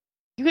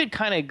 you could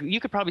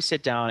probably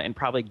sit down and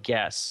probably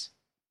guess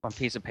on a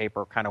piece of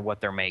paper kind of what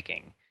they're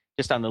making,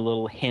 just on the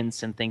little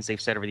hints and things they've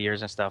said over the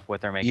years and stuff,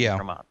 what they're making Yeah.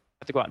 per month.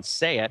 Have to go out and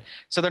say it.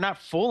 So they're not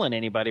fooling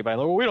anybody by,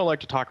 oh, we don't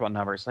like to talk about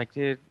numbers. Like,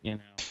 dude,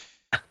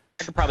 I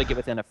could probably get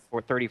within a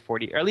 30,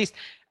 40, or at least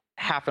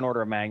half an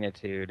order of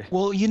magnitude.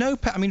 Well,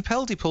 I mean,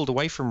 Peldy pulled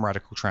away from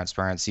radical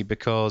transparency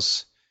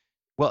because,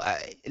 well,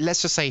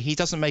 let's just say he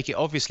doesn't make it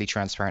obviously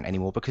transparent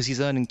anymore because he's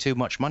earning too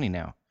much money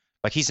now.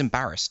 Like he's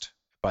embarrassed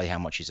by how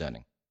much he's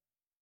earning.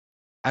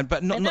 And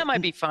That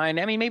might be fine.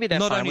 I mean, maybe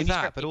that's not fine. only When you that,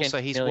 start but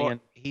making also million,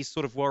 he's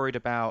sort of worried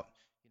about,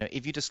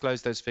 if you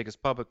disclose those figures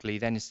publicly,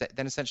 then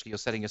essentially you're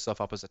setting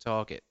yourself up as a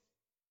target.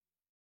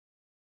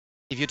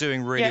 If you're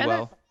doing really yeah,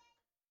 well.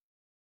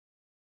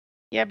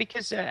 yeah,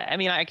 because I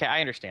mean, I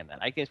understand that.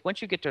 I guess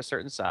once you get to a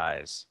certain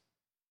size,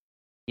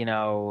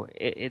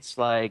 it's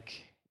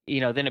like,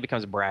 then it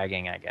becomes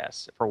bragging, I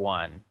guess, for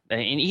one.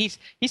 And he's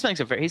kind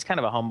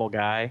of a humble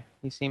guy,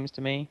 he seems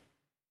to me.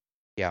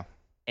 Yeah.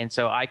 And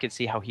so I could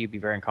see how he'd be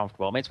very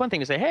uncomfortable. I mean, it's one thing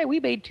to say, "Hey, we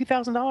made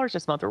 $2,000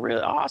 this month. We're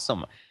really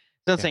awesome."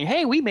 So saying,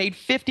 "Hey, we made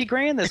 50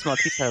 grand this month."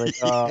 He's probably like,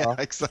 "Oh, Yeah,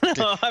 exactly.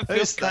 I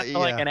feel kind of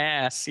like an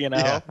ass,"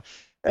 Yeah.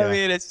 I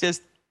mean, it's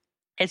sort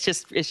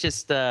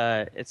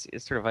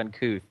of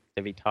uncouth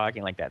to be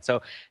talking like that.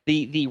 So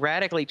the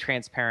radically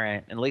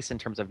transparent, at least in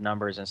terms of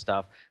numbers and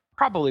stuff,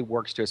 probably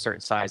works to a certain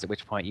size, at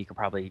which point you could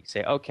probably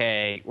say,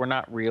 okay, we're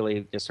not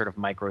really just sort of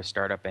micro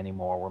startup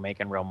anymore. We're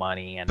making real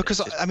money. And because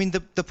I mean,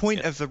 the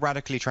point of the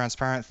radically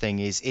transparent thing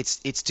is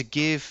it's to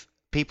give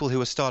people who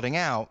are starting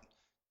out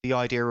the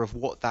idea of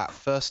what that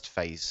first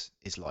phase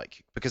is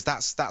like, because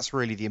that's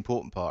really the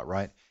important part,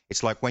 right?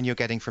 It's like when you're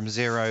getting from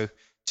zero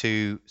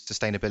to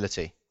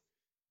sustainability,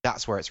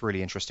 that's where it's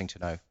really interesting to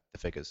know the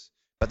figures.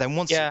 But then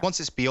once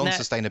it's beyond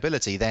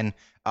sustainability, then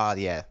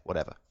yeah,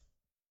 whatever.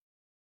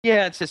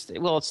 Yeah,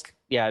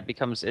 it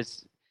becomes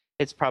it's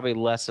probably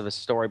less of a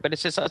story, but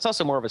it's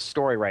also more of a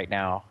story right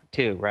now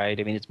too, right?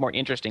 I mean, it's more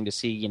interesting to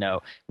see,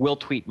 will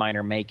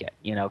TweetMiner make it?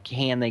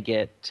 Can they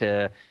get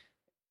to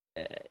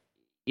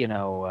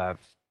uh,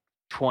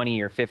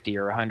 20 or 50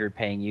 or 100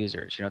 paying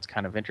users? It's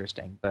kind of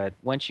interesting. But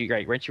once you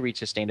reach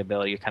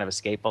sustainability, you kind of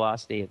escape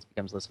velocity, it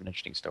becomes less of an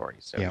interesting story.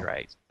 So Yeah. You're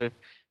right. But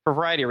for a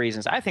variety of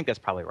reasons, I think that's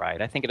probably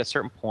right. I think at a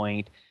certain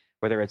point,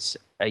 whether it's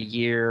a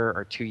year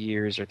or 2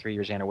 years or 3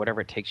 years in or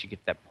whatever it takes you to get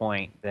to that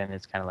point, then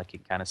it's kind of like you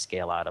kind of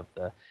scale out of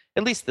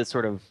at least the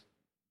sort of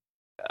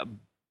uh,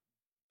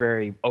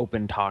 very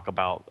open talk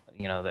about,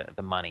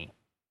 the money.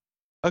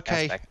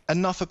 Okay, aspect.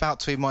 enough about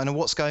TweetMiner.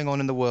 What's going on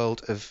in the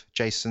world of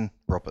Jason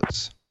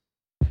Roberts?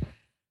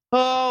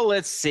 Oh,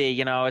 let's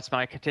see. It's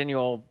my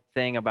continual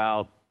thing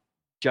about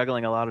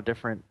juggling a lot of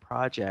different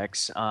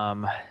projects.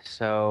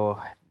 So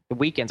the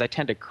weekends, I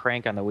tend to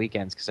crank on the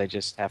weekends because I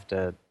just have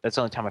to. That's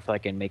the only time I feel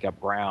like I can make up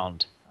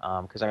ground.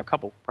 Because I have a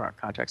couple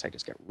contracts I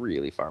just get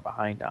really far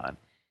behind on,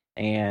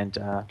 and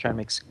try to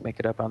make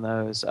it up on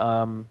those.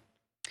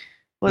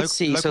 Let's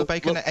see. Local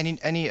bacon.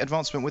 Any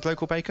advancement with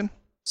local bacon?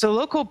 So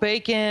local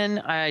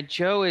bacon,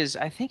 Joe is.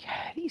 I think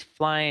he's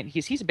flying.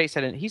 He's based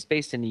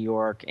in New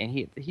York,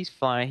 and he's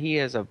flying. He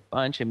has a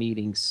bunch of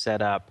meetings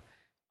set up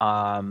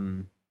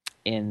in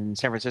San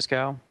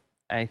Francisco.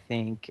 I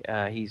think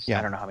he's. Yeah.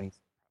 I don't know how many,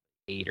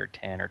 8 or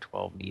 10 or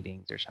 12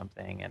 meetings or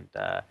something, and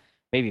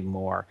maybe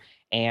more.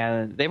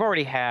 And they've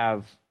already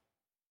have.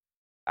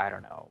 I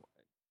don't know.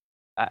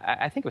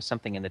 I think it was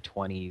something in the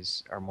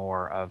 20s or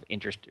more of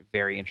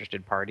very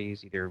interested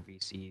parties, either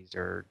VCs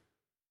or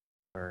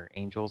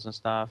angels and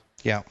stuff.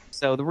 Yeah.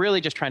 So they're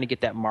really just trying to get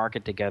that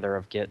market together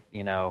of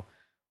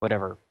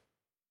whatever,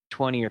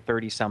 20 or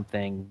 30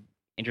 something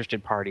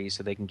interested parties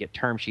so they can get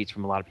term sheets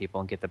from a lot of people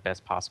and get the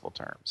best possible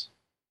terms.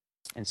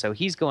 And so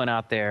he's going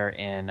out there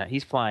and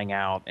he's flying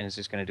out and is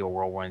just going to do a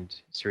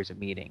whirlwind series of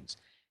meetings.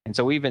 And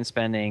so we've been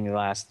spending the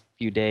last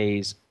few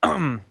days,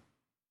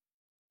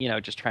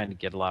 just trying to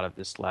get a lot of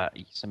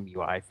some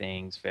UI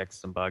things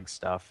fixed, some bug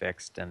stuff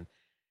fixed. And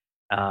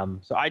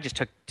so I just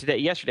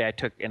yesterday I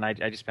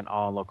just spent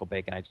all on local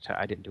bacon.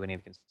 I didn't do any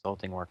of the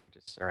consulting work.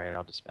 Just, all right,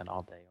 I'll just spend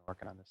all day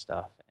working on this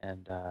stuff.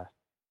 And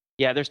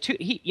yeah, there's two,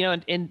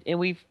 and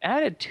we've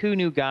added 2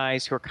 new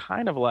guys who are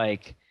kind of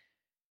like,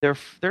 they're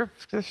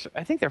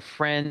I think they're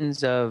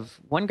friends of,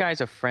 one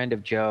guy's a friend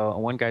of Joe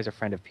and one guy's a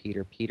friend of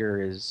Peter.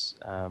 Peter is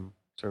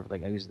sort of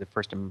like, he was the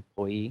first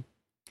employee,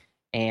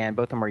 and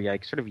both of them are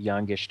like sort of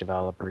youngish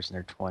developers in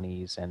their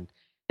 20s, and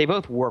they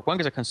both work. One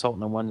is a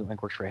consultant and one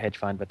works for a hedge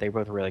fund, but they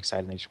both are really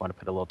excited and they just want to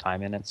put a little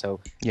time in it. So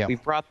yeah.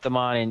 we've brought them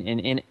on,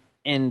 and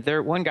and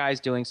there one guy's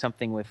doing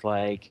something with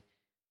like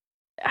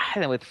I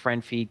don't know, with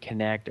Friend Feed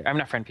Connect. I'm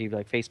not Friend Feed,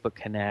 like Facebook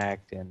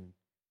Connect, and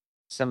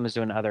someone's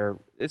doing other.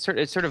 It's sort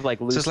of like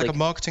So it's like loosely. a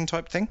marketing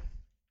type thing?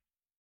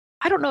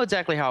 I don't know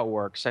exactly how it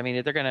works. I mean,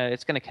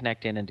 it's gonna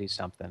connect in and do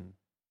something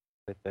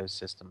with those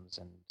systems,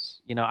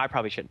 and I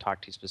probably shouldn't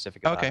talk too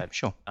specific about Okay, it,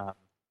 sure. just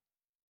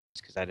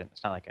because I didn't.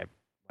 It's not like I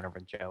went over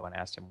to Joe and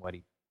asked him what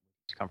he's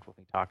comfortable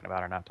with me talking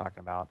about or not talking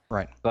about.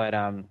 Right. But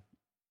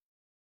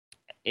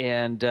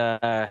and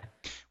Well,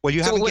 you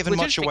so haven't what's given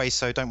much interesting? away,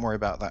 so don't worry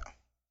about that.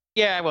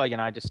 Yeah, well,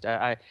 I just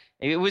if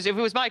it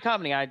was my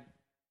company, I'd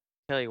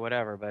tell you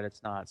whatever, but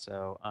it's not.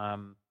 So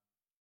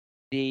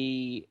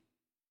the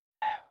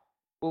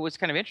what was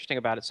kind of interesting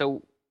about it.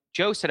 So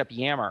Joe set up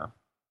Yammer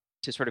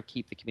to sort of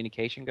keep the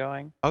communication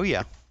going, Oh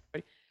yeah.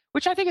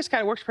 which I think is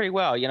kind of works pretty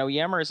well.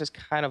 Yammer is just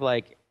kind of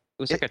like it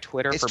was like a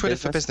Twitter It's for Twitter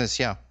for business. business,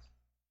 yeah.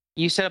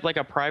 You set up like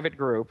a private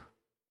group,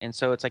 and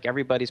so it's like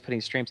everybody's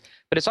putting streams,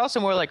 but it's also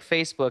more like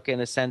Facebook in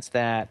the sense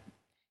that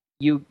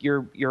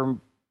your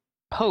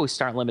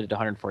posts aren't limited to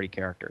 140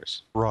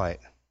 characters. Right.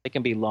 They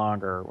can be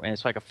longer, and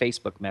it's like a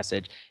Facebook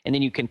message, and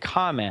then you can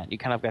comment. You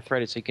kind of got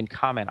threaded, so you can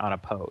comment on a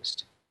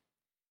post,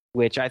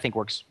 which I think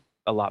works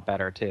a lot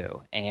better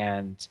too.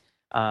 And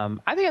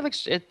I think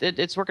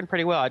it's working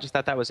pretty well. I just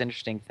thought that was an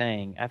interesting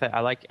thing.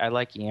 I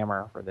like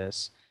Yammer for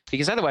this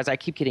because otherwise I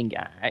keep getting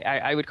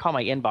I would call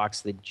my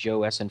inbox the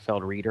Joe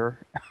Essenfeld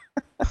reader.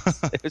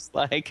 It was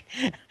like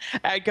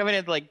I'd come in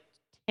at like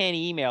 10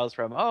 emails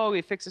from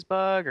we fix this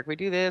bug or can we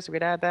do this or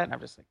we'd add that, and I'm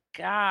just like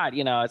God,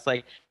 it's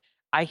like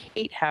I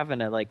hate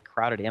having a like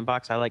crowded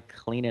inbox. I like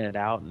cleaning it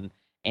out,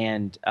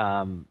 and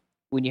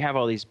when you have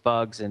all these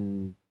bugs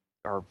and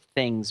or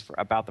things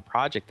about the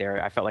project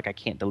there, I felt like I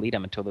can't delete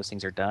them until those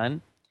things are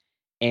done.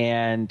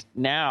 And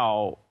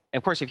now,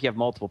 of course, if you have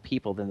multiple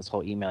people, then this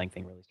whole emailing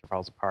thing really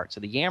falls apart.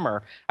 So the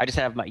Yammer, I just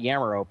have my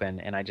Yammer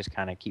open and I just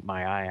kind of keep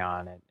my eye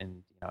on it.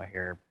 And I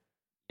hear,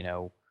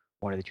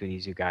 one of the two of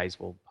these you guys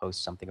will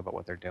post something about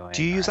what they're doing.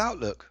 Do you use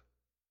Outlook?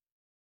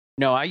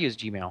 No, I use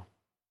Gmail.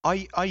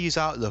 I use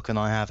Outlook and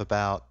I have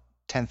about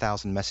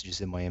 10,000 messages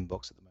in my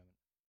inbox at the moment.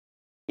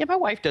 Yeah, my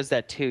wife does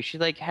that too. She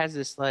like has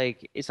this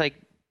like it's like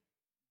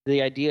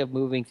the idea of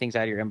moving things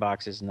out of your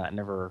inbox is not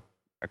never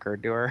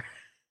occurred to her.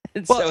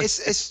 And Well,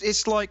 so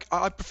it's like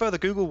I prefer the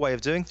Google way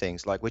of doing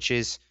things, like which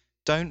is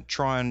don't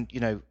try and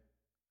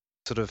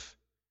sort of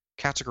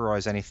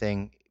categorize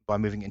anything by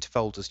moving it into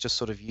folders. Just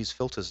sort of use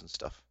filters and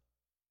stuff.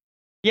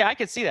 yeah, I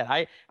can see that.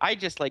 I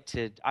just like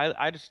to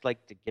I just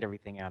like to get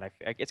everything out.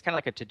 It's kind of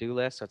like a to-do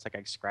list, so it's like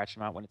I scratch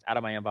them out when it's out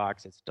of my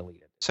inbox, it's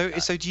deleted. So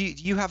do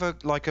you have a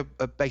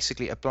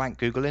basically a blank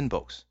Google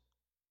inbox?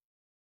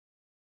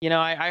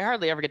 I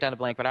hardly ever get down to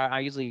blank, but I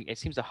usually it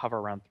seems to hover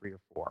around 3 or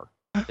 4.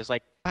 There's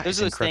like That those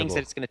is are those things incredible.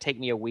 that it's going to take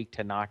me a week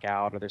to knock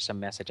out, or there's some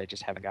message I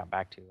just haven't gotten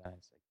back to, and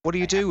it's like What do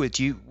I you have. do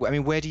with I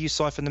mean, where do you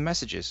siphon the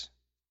messages?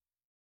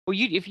 Well,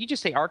 if you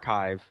just say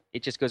archive,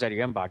 it just goes out of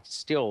your inbox. It's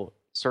still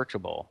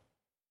searchable.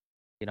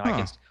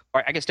 Huh.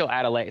 I can still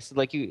add a label. So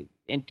like in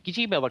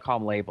Gmail, they call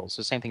them labels.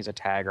 So same thing as a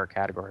tag or a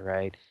category,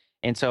 right?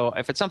 And so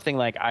if it's something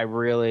like I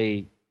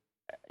really,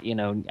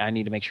 I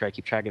need to make sure I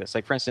keep track of this.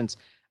 Like for instance,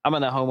 I'm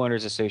on the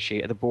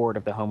board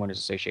of the homeowners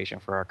association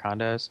for our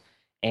condos,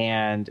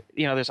 and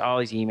there's all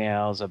these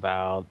emails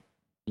about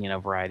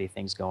variety of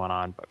things going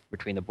on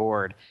between the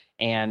board,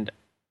 and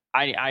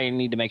I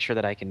need to make sure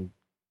that I can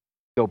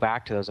go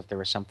back to those if there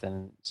was some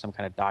kind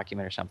of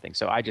document or something.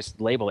 So I just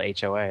label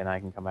HOA and I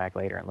can come back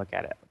later and look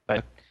at it.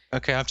 But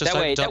Okay, I've just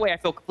that way I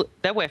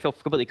feel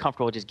completely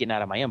comfortable just getting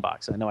out of my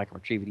inbox. So I know I can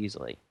retrieve it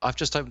easily. I've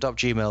just opened up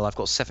Gmail. I've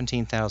got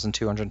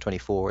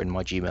 17,224 in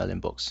my Gmail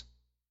inbox.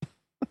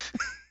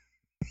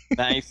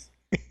 Nice.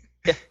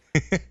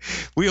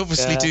 We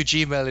obviously Yeah. do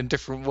Gmail in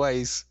different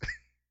ways.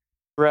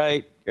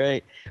 Right.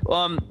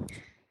 Well,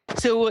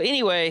 so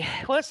anyway,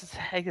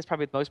 I guess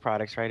probably with most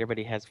products, right?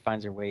 Everybody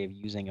finds their way of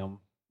using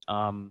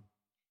them,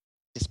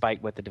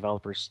 despite what the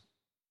developers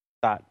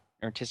thought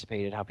or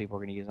anticipated how people were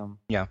going to use them.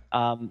 Yeah.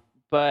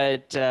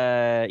 But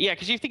yeah,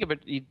 because you think about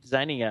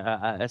designing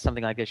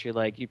something like this, you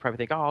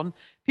probably think,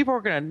 people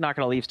are not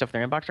gonna leave stuff in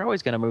their inbox. They're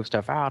always gonna move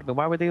stuff out. But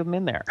why would they leave them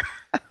in there?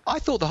 I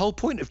thought the whole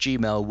point of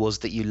Gmail was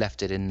that you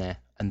left it in there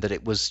and that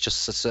it was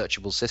just a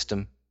searchable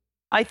system.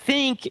 I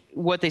think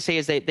what they say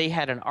is they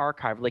had an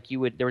archive, like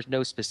there was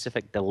no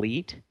specific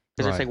delete because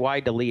they're Right. saying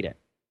why delete it?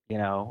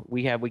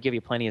 We give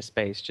you plenty of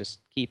space, just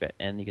keep it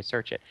and you can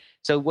search it.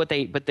 So but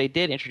they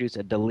did introduce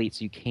a delete,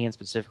 so you can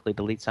specifically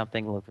delete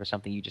something, look for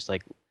something you just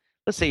like.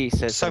 Let's say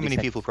So many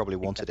people probably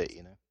wanted it,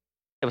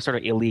 It was sort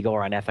of illegal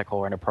or unethical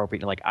or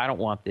inappropriate. Like, I don't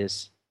want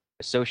this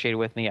associated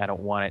with me. I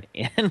don't want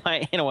it in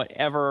my,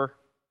 whatever.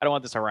 I don't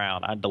want this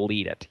around. I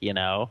delete it. Get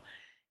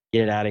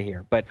it out of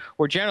here. But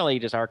we're generally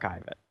just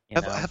archive it.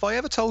 Have I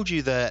ever told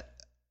you that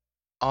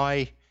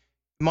my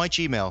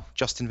Gmail,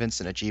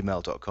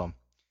 justinvincent@gmail.com,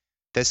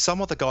 there's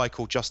some other guy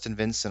called Justin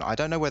Vincent. I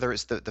don't know whether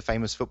it's the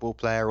famous football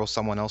player or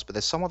someone else, but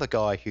there's some other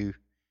guy who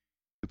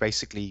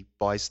basically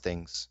buys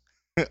things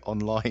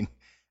online,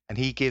 and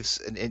he gives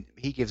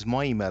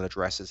my email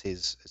address as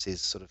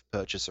his sort of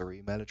purchaser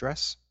email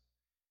address.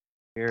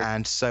 Weird.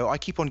 And so I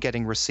keep on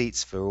getting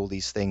receipts for all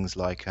these things,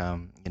 like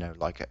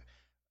like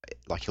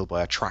he'll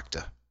buy a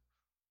tractor,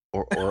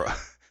 or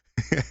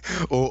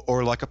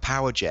or like a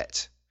power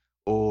jet,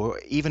 or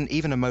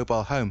even a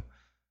mobile home.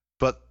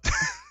 But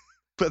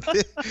but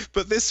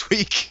but this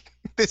week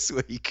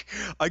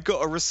I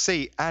got a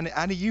receipt and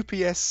a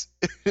UPS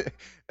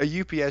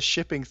a UPS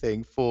shipping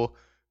thing for,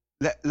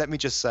 let me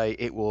just say,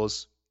 it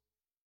was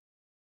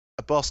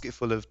a basket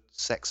full of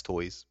sex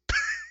toys.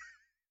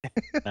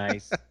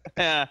 Nice.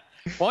 Why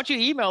don't you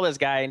email this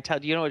guy and tell?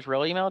 Do you know his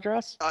real email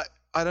address?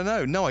 I don't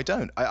know. No, I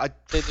don't.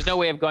 There's no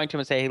way of going to him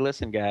and say, "Hey,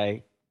 listen,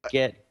 guy,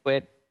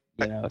 quit,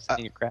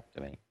 sending your crap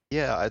to me."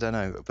 Yeah, I don't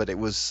know, but it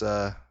was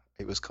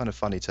kind of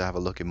funny to have a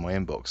look in my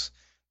inbox.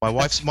 My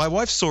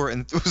wife saw it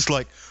and was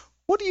like,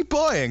 "What are you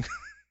buying?"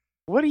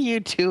 What are you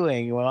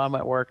doing while I'm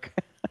at work?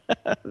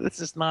 This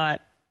is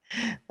not.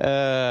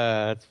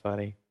 That's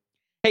funny.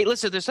 Hey,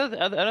 listen, there's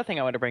another thing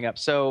I wanted to bring up.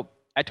 So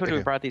I told you we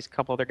Okay. brought these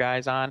couple other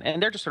guys on,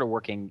 and they're just sort of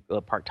working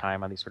part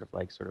time on these sort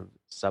of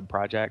sub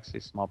projects,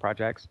 these small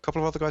projects. A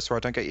couple of other guys, sorry, I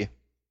don't get you.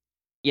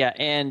 Yeah,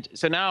 and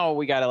so now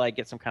we got to like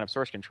get some kind of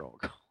source control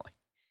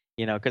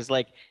going, because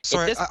like at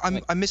Sorry, this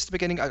point, I missed the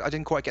beginning. I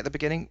didn't quite get the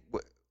beginning.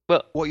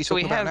 well, What are you so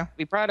talking about now?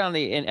 we brought on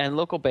and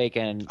local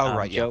bacon. Oh,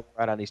 right, yeah. Joe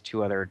brought on these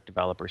two other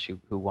developers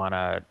who want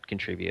to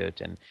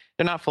contribute, and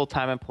they're not full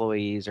time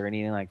employees or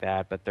anything like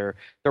that, but they're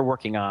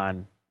working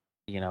on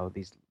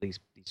these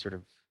sort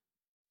of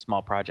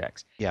small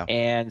projects. Yeah.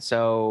 And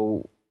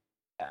so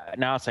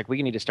now it's like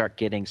we need to start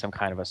getting some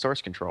kind of a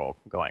source control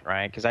going,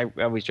 right? Because I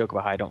always joke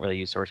about how I don't really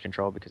use source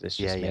control because it's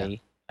just Yeah,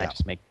 me. yeah. I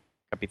just make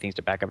copy things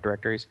to backup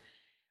directories.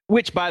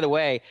 Which, by the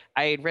way,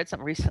 I had read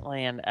something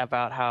recently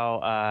about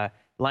how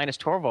Linus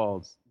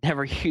Torvalds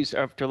never used,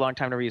 after a long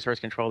time, never used source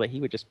control, that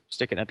he would just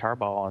stick it in a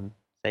tarball and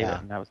save it,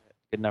 and that was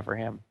good enough for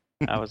him.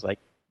 I was like,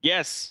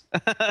 yes,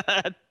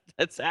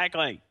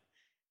 exactly.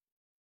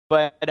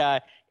 But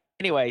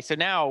anyway, so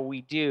now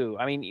we do.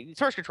 I mean,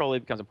 source control really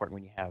becomes important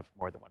when you have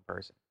more than one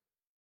person,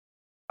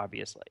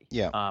 obviously.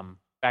 Yeah.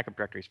 Backup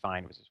directory is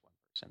fine with just one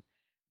person,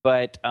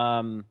 but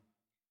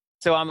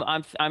so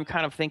I'm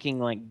kind of thinking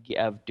like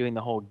of doing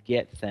the whole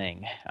Git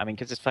thing. I mean,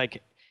 because it's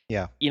like,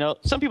 Yeah.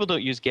 some people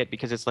don't use Git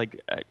because it's like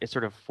it's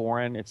sort of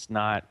foreign. It's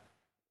not.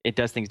 It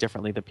does things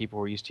differently than people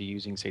were used to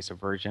using, say,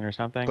 Subversion or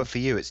something. But for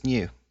you, it's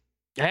new.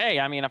 Hey,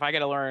 I mean, if I got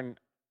to learn,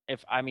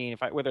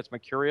 whether it's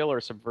Mercurial or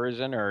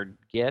Subversion or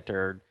Git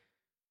or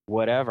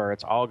whatever,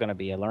 it's all going to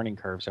be a learning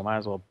curve. So I might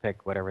as well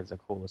pick whatever's the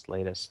coolest,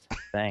 latest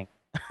thing.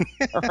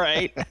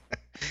 Right?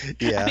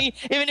 Yeah. I mean,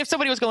 even if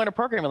somebody was going to learn a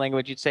programming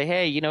language, you'd say,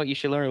 hey, you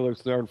should learn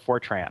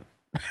Fortran.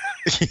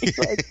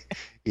 Like,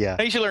 Yeah.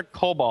 hey, you should learn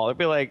COBOL. It'd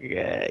be like,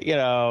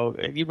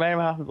 you might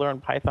have to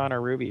learn Python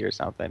or Ruby or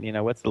something.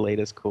 What's the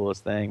latest,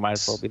 coolest thing? Might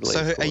as well be the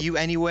latest. So are you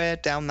anywhere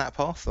down that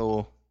path,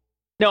 or?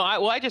 No,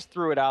 I just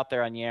threw it out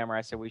there on Yammer.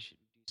 I said we should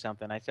do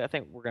something. I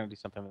think we're going to do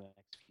something in the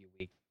next few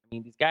weeks. I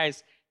mean, these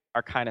guys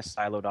are kind of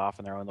siloed off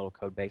in their own little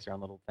code base, their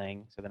own little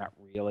thing, so they're not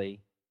really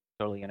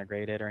totally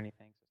integrated or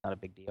anything. So it's not a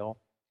big deal,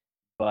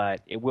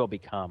 but it will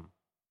become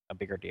a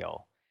bigger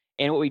deal.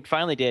 And what we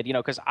finally did,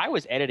 because I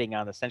was editing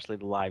on essentially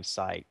the live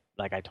site,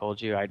 like I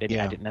told you, I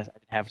didn't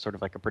have sort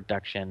of like a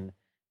production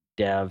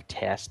dev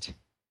test,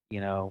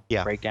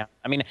 breakdown.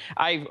 I mean,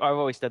 I've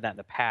always done that in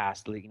the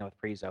past. With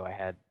Prezo, I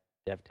had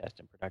dev test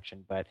and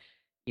production, but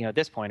at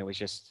this point, it was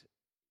just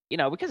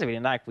because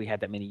we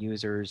had that many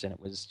users, and it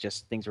was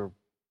just things were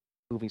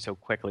moving so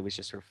quickly, it was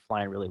just sort of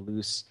flying really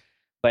loose.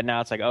 But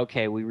now it's like,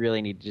 okay, we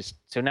really need to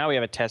so now we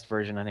have a test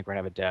version. I think we're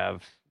gonna have a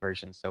dev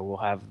version, so we'll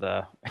have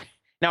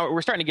now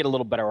we're starting to get a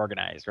little better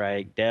organized,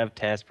 right? Dev,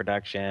 test,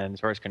 production,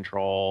 source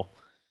control,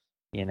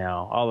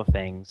 all the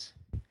things.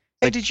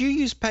 Hey, did you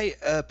use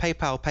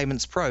PayPal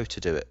Payments Pro to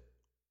do it?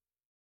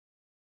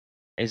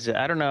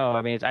 I don't know.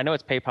 I mean, I know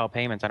it's PayPal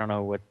payments. I don't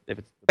know if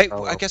it's.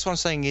 I guess what I'm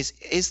saying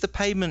is the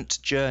payment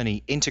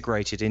journey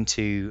integrated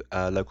into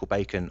Local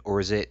Bacon, or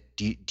is it?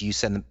 Do you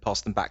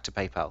pass them back to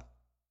PayPal?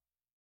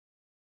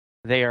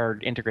 They are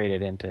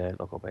integrated into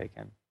Local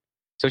Bacon,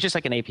 so it's just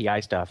like an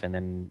API stuff, and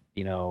then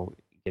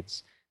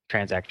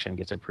transaction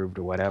gets approved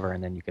or whatever,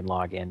 and then you can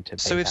log in to PayPal.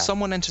 So if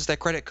someone enters their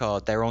credit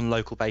card, they're on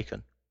Local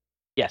Bacon.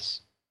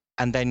 Yes.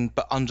 And then,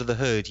 but under the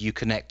hood, you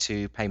connect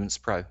to Payments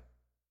Pro.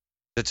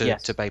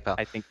 Yes, to PayPal.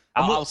 I think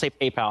I'll say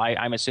PayPal.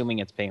 I'm assuming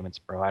it's Payments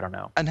Pro. I don't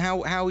know. And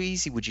how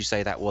easy would you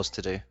say that was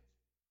to do?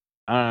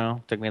 I don't know.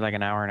 It took me like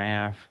an hour and a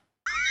half.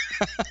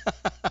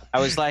 I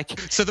was like,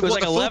 so it was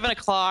like 11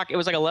 o'clock. It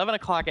was like 11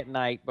 o'clock at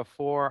night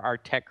before our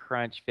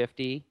TechCrunch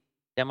 50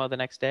 demo the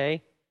next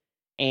day,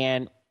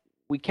 and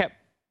we kept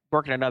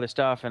working on other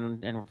stuff,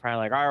 and we're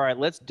finally like, all right,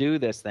 let's do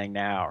this thing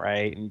now,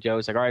 right? And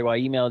Joe's like, all right, well, I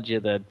emailed you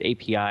the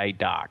API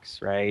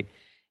docs, right?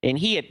 And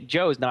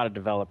Joe's not a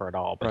developer at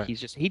all, but right.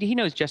 he's just he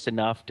knows just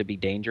enough to be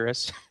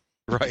dangerous.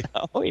 Right.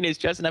 He knows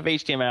just enough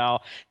HTML,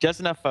 just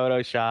enough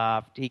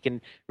Photoshop. He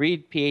can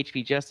read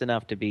PHP just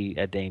enough to be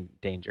a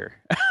danger.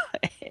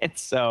 And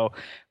so,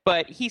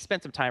 but he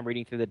spent some time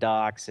reading through the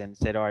docs and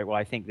said, all right, well,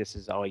 I think this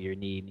is all you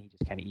need. And he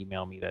just kind of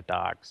emailed me the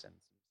docs and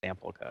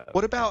sample code.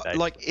 What about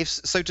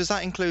does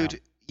that include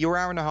your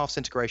hour and a half's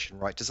integration,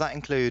 right? Does that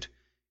include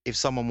if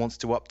someone wants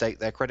to update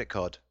their credit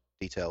card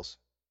details,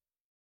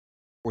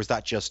 or is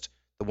that just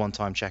the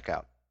one-time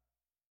checkout?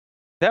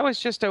 That was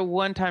just a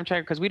one-time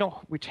check because we don't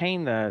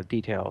retain the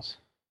details.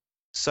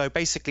 So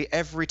basically,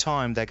 every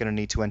time they're going to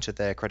need to enter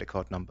their credit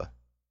card number.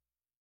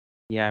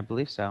 Yeah, I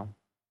believe so.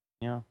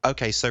 Yeah.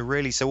 Okay, so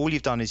all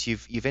you've done is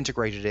you've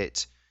integrated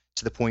it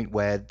to the point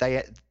where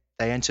they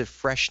enter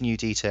fresh new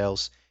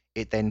details.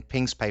 It then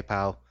pings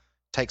PayPal,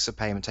 takes a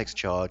payment, takes a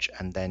charge,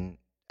 and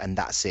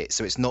that's it.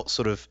 So it's not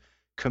sort of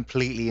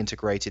completely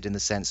integrated in the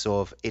sense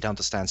of it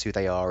understands who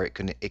they are. It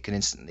can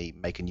instantly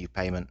make a new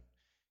payment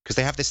because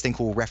they have this thing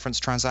called reference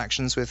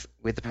transactions with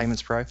the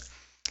Payments Pro,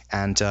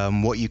 and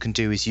what you can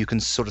do is you can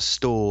sort of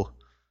store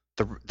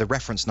the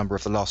reference number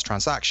of the last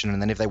transaction,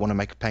 and then if they want to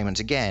make a payment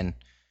again,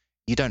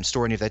 you don't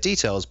store any of their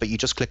details, but you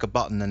just click a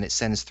button and it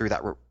sends through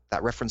that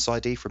reference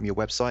ID from your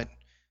website,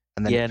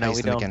 and then it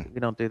pays them again. We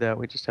don't do that.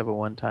 We just have a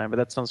one time, but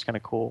that sounds kind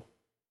of cool.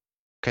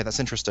 Okay,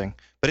 that's interesting.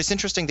 But it's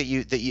interesting that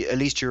you at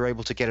least you're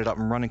able to get it up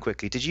and running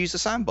quickly. Did you use the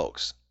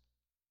sandbox,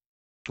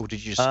 or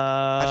did you just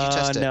how did you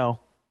test it? No,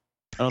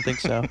 I don't think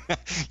so.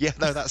 Yeah,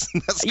 no, that's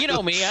you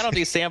know me. I don't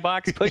do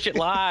sandbox. Push it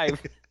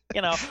live.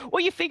 Well,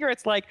 you figure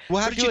it's like.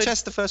 Well, how did you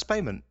test the first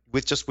payment?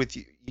 You just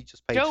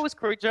paid. Joe was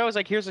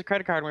like, "Here's a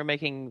credit card. And we're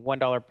making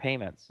 $1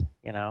 payments."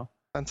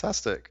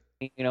 Fantastic.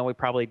 We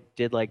probably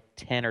did like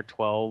 10 or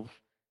 12.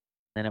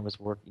 Then it was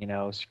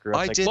screw up.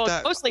 I did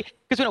that mostly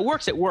because when it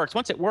works, it works.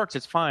 Once it works,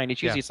 it's fine.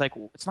 It's usually it's like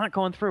it's not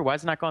going through. Why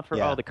is it not going through?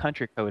 Yeah. Oh, the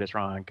country code is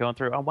wrong. Going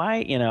through. Oh, why?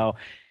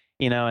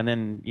 And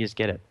then you just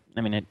get it.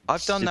 I mean,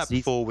 I've done that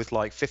before with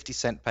like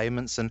 50-cent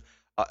payments, and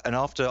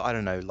after I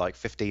don't know, like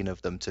 15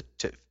 of them for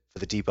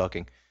the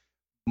debugging,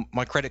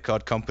 my credit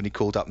card company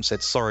called up and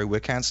said, "Sorry, we're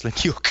canceling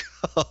your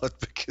card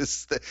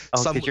because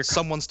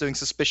someone's doing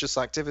suspicious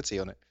activity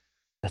on it."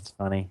 That's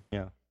funny.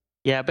 Yeah.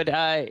 Yeah, but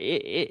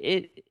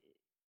it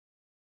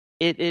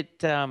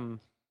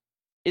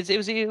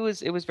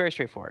was very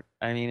straightforward.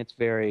 I mean, it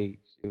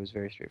was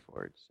very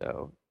straightforward.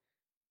 So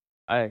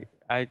you've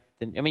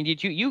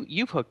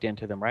hooked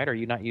into them, right? Or are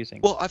you not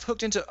using? Well, I've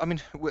hooked into. I mean,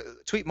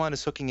 TweetMine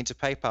is hooking into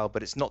PayPal,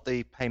 but it's not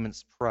the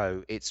Payments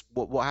Pro. It's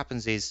what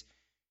happens is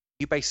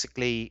you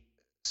basically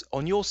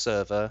on your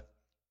server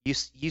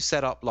you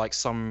set up like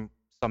some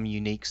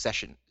unique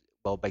session.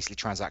 Well, basically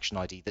transaction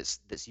ID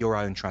that's your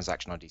own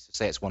transaction ID. So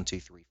say it's 1,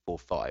 2, 3, 4,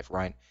 5,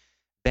 right?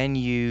 Then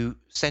you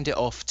send it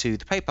off to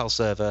the PayPal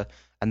server,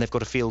 and they've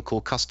got a field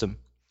called custom.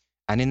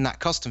 And in that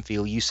custom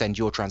field, you send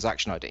your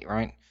transaction ID,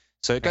 right?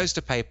 So it goes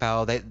to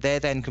PayPal. They're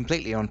then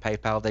completely on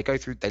PayPal. They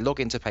log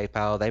into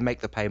PayPal, they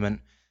make the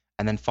payment,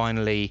 and then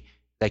finally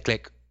they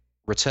click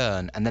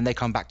return, and then they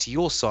come back to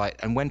your site.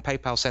 And when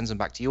PayPal sends them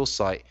back to your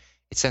site,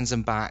 it sends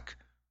them back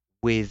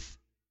with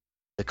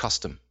the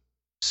custom.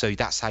 So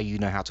that's how you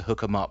know how to hook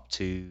them up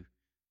to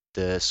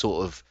the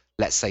sort of,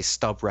 let's say,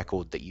 stub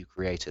record that you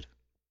created.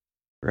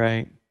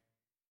 Right.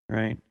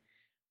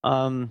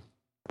 Well,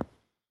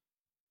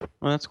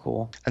 that's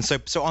cool. And so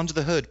under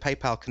the hood,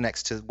 PayPal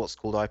connects to what's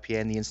called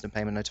IPN, the instant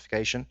payment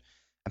notification.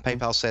 And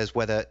PayPal says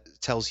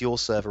tells your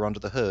server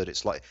under the hood,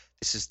 it's like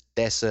this is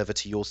their server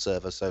to your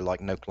server, so like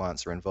no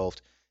clients are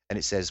involved. And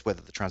it says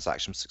whether the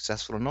transaction was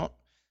successful or not.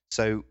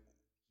 So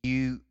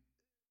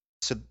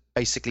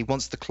basically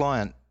once the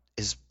client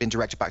has been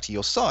directed back to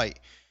your site,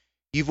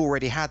 you've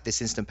already had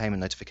this instant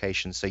payment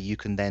notification, so you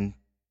can then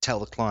tell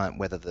the client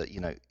whether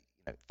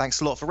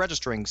thanks a lot for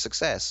registering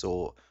success,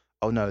 or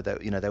oh no,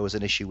 there was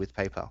an issue with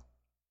PayPal.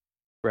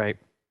 Right.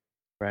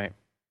 But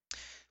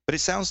it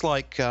sounds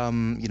like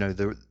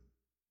the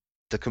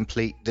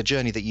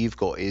journey that you've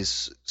got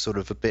is sort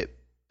of a bit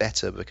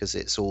better because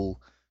it's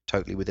all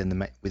totally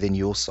within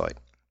your site.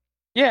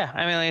 Yeah,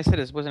 I mean, like I said,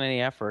 it wasn't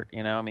any effort.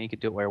 I mean, you could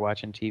do it while you're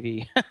watching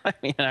TV. I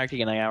mean,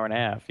 actually, in an hour and a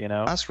half.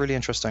 That's really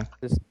interesting.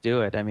 Just do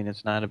it. I mean,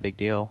 it's not a big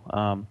deal.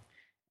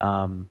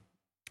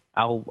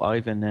 I'll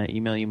even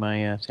email you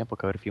my sample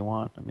code if you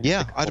want. I mean,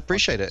 yeah, I'd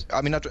appreciate it.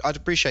 I mean, I'd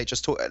appreciate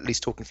just at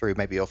least talking through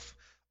maybe off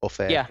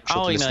air. Yeah,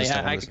 I'll email you.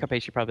 I can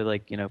paste you probably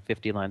like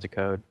 50 lines of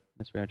code.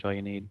 That's pretty much all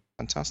you need.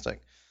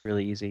 Fantastic.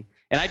 Really easy.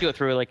 And I do it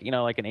through like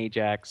an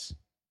Ajax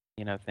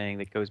thing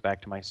that goes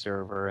back to my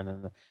server, and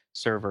then the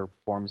server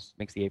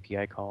makes the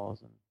API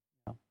calls. And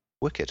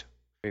wicked.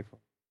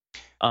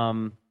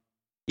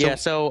 Yeah.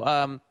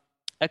 So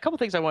a couple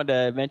things I wanted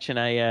to mention.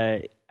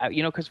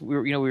 Because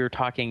we were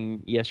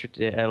talking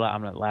yesterday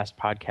on the last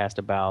podcast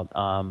about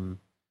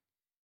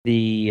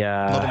the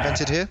Not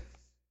Invented Here.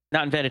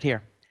 Not Invented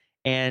Here,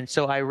 and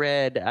so I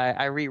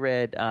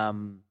reread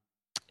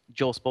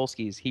Joel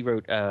Spolsky's. He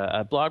wrote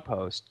a blog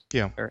post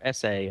or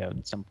essay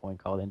at some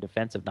point called "In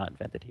Defense of Not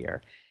Invented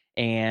Here,"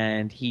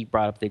 and he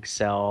brought up the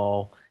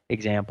Excel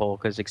example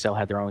because Excel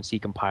had their own C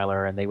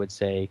compiler, and they would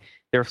say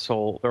their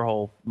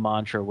whole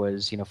mantra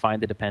was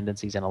find the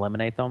dependencies and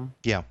eliminate them.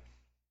 Yeah.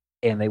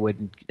 And they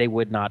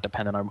would not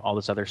depend on all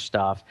this other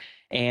stuff.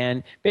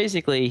 And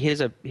basically his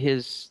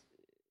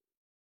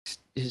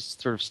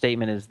sort of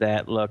statement is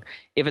that, look,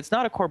 if it's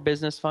not a core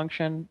business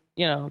function,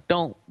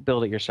 don't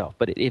build it yourself.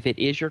 But if it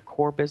is your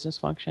core business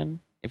function,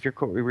 if your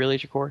core really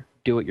is your core,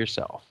 do it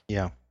yourself.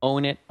 Yeah.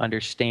 Own it,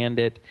 understand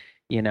it,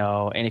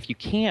 and if you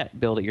can't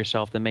build it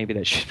yourself, then maybe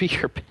that should be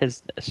your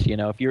business.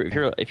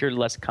 If you're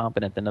less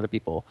competent than other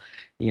people,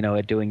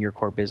 at doing your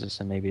core business,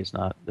 then maybe it's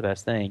not the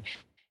best thing.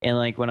 And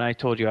like when I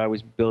told you I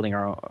was building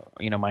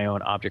my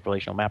own object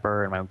relational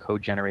mapper and my own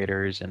code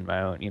generators and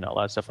my own, a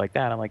lot of stuff like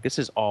that, I'm like, this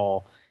is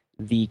all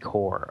the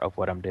core of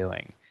what I'm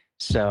doing.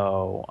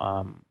 So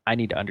I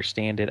need to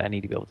understand it. I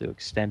need to be able to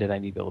extend it. I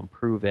need to be able to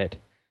improve it,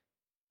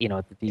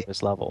 at the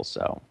deepest level.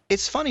 So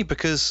It's funny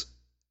because,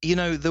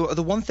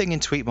 the one thing in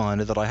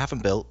TweetMiner that I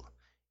haven't built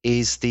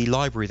is the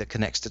library that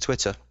connects to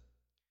Twitter.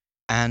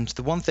 And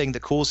the one thing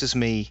that causes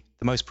me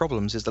the most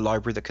problems is the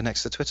library that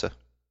connects to Twitter.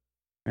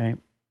 right.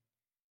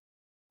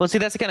 Well, see,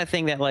 that's the kind of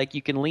thing that like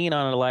you can lean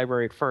on a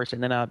library at first,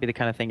 and then that'll be the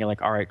kind of thing you're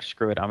like, all right,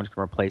 screw it, I'm just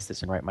gonna replace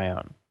this and write my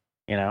own.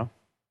 Yeah.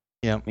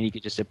 I mean, you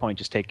could just at point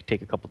just take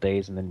a couple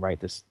days and then write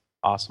this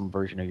awesome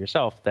version of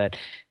yourself that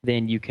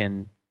then you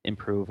can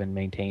improve and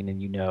maintain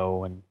and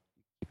and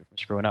keep it from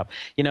screwing up.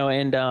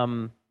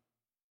 And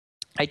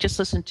I just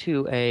listened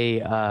to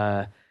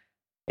a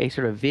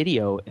sort of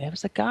video. It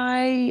was a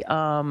guy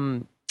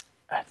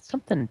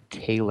something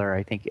Taylor,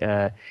 I think.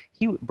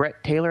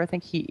 Brett Taylor, I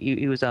think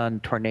he was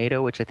on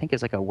Tornado, which I think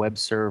is like a web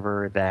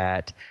server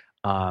that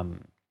the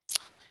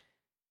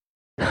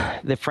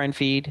friend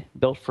feed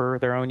built for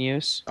their own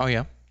use. Oh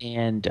yeah.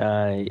 And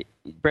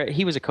Brett,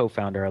 he was a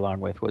co-founder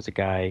along with who's the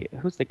guy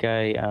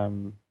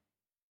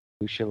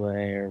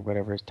Bouchelet or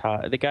whatever his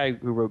the guy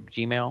who wrote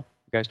Gmail,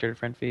 the guy who started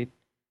friend feed.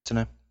 To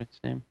know. What's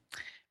his name?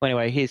 Well,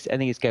 anyway, I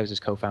think this guy was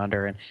his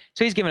co-founder, and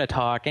so he's giving a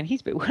talk, and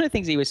one of the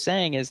things he was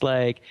saying is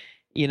like,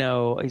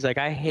 he's like,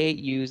 I hate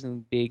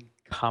using big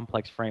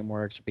complex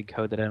frameworks, big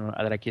code that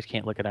I just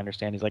can't look at and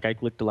understand. He's like, I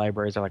look to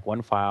libraries, I like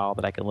one file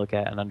that I can look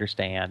at and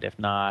understand. If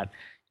not,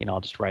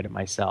 I'll just write it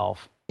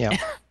myself. Yeah.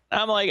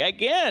 I'm like,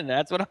 again,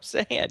 that's what I'm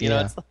saying.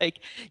 It's like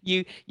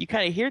you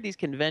kind of hear these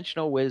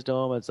conventional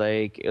wisdom. It's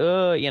like,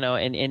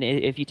 and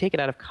if you take it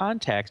out of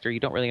context or you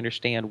don't really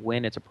understand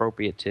when it's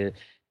appropriate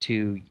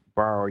to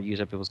borrow or use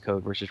other people's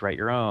code versus write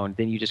your own,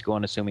 then you just go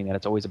on assuming that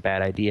it's always a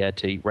bad idea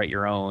to write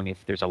your own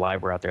if there's a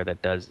library out there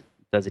that does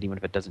it, even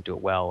if it doesn't do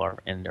it well or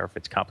if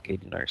it's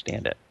complicated to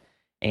understand it.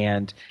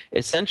 And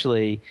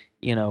essentially,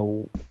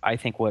 I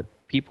think what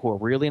people who are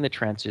really in the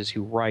trenches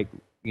who write,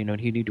 who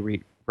need to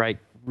write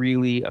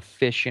really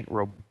efficient,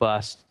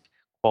 robust,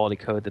 quality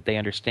code that they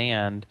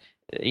understand,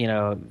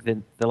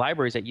 the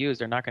libraries that use,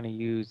 they're not going to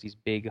use these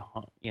big,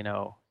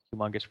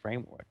 humongous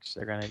frameworks.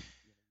 They're going to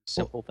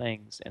simple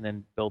things and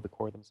then build the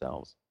core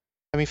themselves.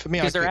 I mean, for me,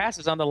 because their ass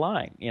is on the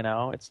line.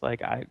 It's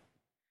like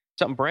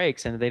something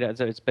breaks and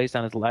so it's based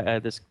on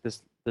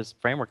this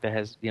framework that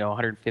has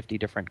 150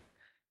 different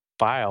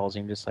files,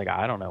 and you're just like,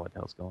 I don't know what the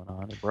hell's going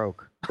on. It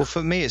broke. Well,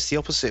 for me, it's the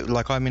opposite.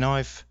 Like, I mean,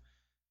 I've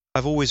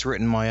always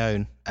written my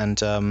own,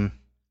 and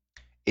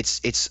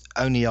it's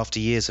only after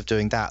years of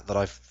doing that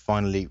I've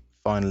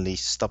finally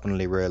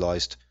stubbornly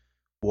realized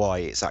why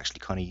it's actually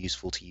kind of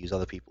useful to use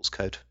other people's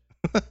code.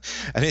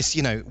 And it's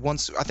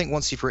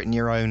once you've written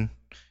your own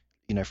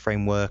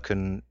framework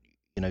and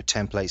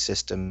template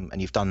system,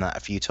 and you've done that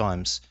a few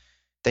times,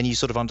 then you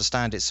sort of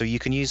understand it, so you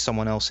can use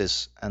someone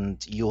else's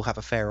and you'll have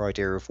a fair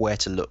idea of where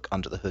to look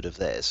under the hood of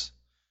theirs.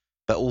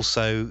 But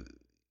also,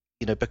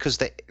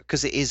 because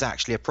it is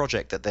actually a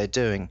project that they're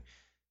doing,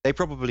 they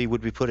probably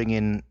would be putting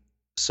in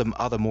some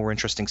other more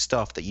interesting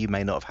stuff that you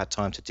may not have had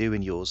time to do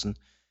in yours. And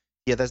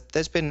yeah,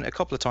 there's been a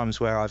couple of times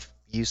where I've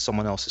used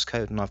someone else's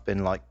code and I've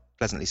been like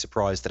pleasantly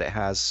surprised that it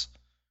has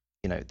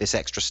this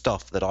extra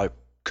stuff that I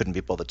couldn't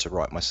be bothered to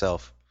write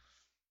myself.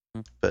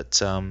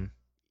 But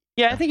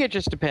I think it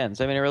just depends.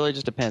 I mean, it really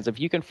just depends. If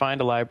you can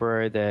find a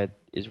library that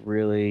is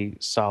really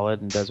solid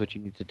and does what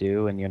you need to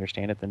do and you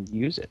understand it, then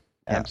use it.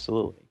 Yeah.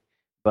 Absolutely.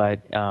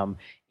 But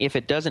if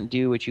it doesn't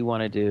do what you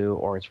want to do,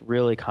 or it's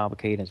really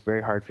complicated and it's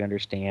very hard for you to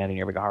understand, and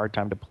you're having a hard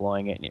time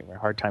deploying it and you're having a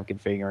hard time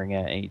configuring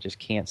it, and you just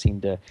can't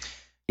seem to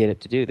get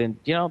it to do, then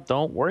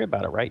don't worry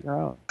about it. Write your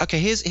own. Okay,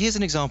 here's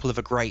an example of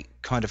a great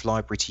kind of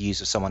library to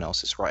use of someone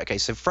else's. Right. Okay,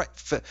 so for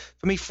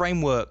me,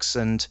 frameworks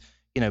and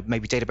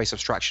maybe database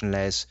abstraction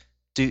layers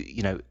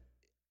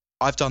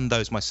I've done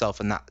those myself,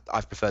 and that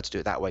I've preferred to do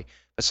it that way.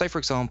 But say, for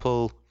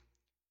example,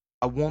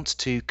 I want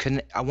to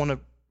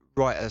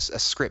write a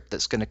script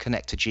that's going to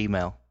connect to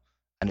Gmail,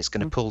 and it's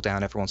going to pull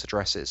down everyone's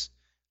addresses.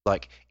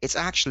 Like, it's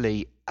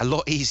actually a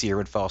lot easier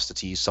and faster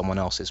to use someone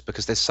else's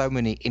because there's so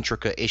many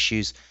intricate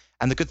issues.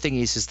 And the good thing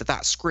is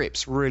that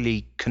script's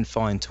really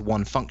confined to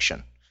one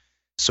function.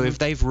 So if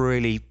they've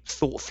really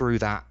thought through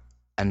that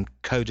and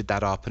coded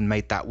that up and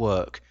made that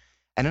work,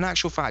 and in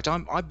actual fact,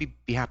 I'd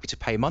be happy to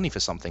pay money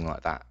for something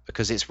like that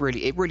because it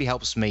really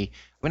helps me.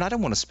 I mean, I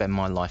don't want to spend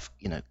my life,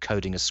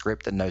 coding a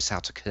script that knows how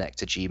to connect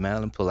to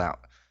Gmail and pull out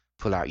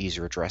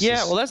user addresses.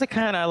 Yeah, well, that's the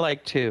kind I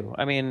like too.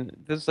 I mean,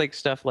 there's like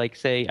stuff like,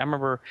 say, I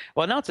remember.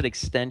 Well, now it's an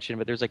extension,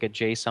 but there's like a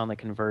JSON that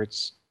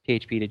converts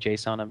PHP to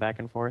JSON and back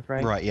and forth,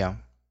 right? Right. Yeah.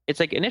 it's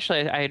like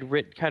initially I had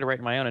kind of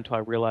written my own until I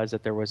realized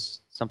that there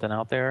was something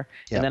out there,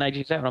 Yeah. and then I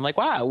used that and I'm like,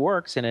 wow, it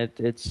works and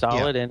it's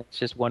solid and it's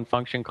just one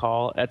function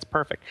call. That's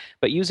perfect.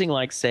 But using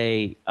like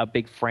say a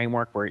big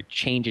framework where it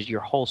changes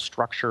your whole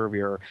structure of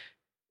your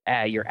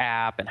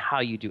app and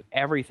how you do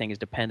everything is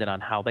dependent on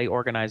how they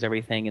organize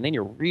everything, and then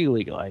you're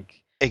really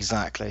like,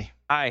 Exactly.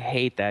 I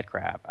hate that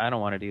crap. I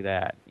don't want to do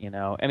that.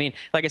 I mean,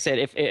 like I said,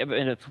 if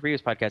in a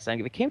previous podcast,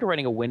 if it came to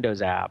writing a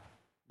Windows app,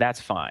 that's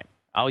fine.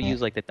 I'll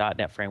use like the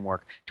 .NET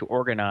framework to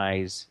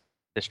organize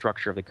the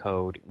structure of the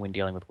code when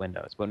dealing with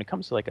Windows. But when it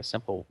comes to like a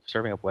simple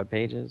serving up web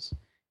pages,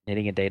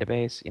 knitting a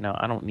database,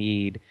 I don't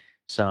need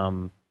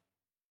some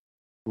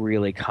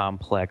really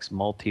complex,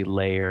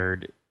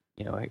 multi-layered,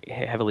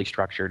 heavily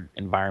structured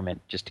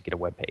environment just to get a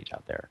web page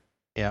out there.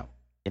 Yeah.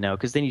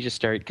 Because then you just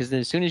start. Because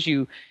then as soon as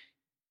you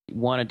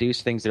want to do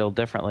things a little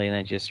differently, and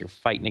then you're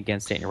fighting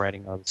against it and you're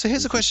writing all this. So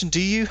here's a question: do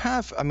you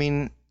have? I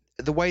mean,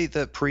 the way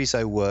that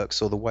Prezo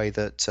works, or the way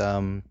that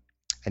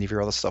any of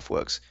your other stuff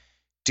works,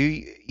 do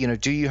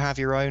you have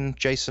your own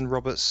Jason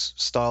Roberts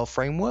style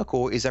framework,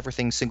 or is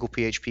everything single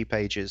PHP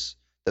pages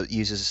that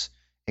users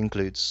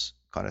includes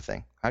kind of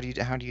thing? How do you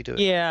do it?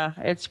 Yeah,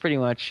 it's pretty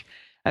much.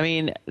 I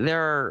mean,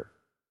 there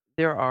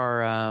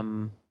are.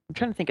 I'm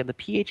trying to think of the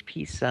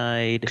PHP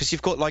side, because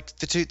you've got like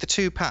the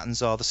two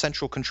patterns are the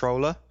central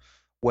controller,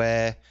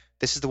 where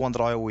this is the one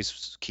that I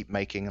always keep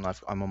making, and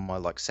I'm on my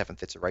like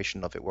 7th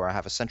iteration of it, where I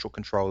have a central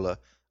controller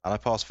and I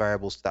pass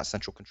variables to that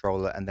central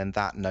controller, and then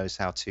that knows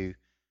how to.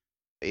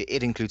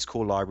 It includes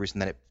core libraries,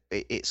 and then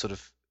it sort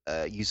of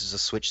uses a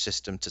switch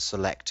system to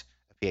select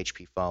a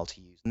PHP file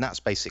to use, and that's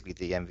basically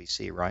the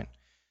MVC, right?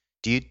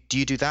 Do you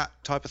do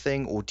that type of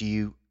thing, or do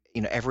you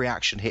every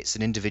action hits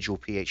an individual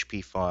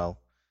PHP file,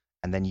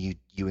 and then you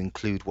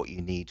include what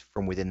you need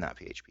from within that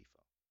PHP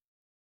file?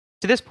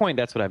 To this point,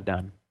 that's what I've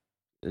done.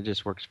 It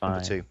just works fine.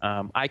 Number two.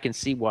 I can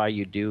see why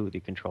you do the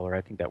controller. I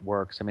think that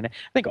works. I mean, I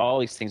think all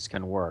these things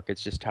can work.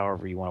 It's just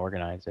however you want to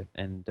organize it,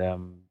 and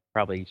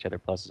probably each other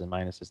pluses and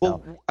minuses.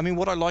 Well, I mean,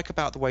 what I like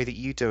about the way that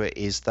you do it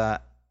is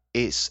that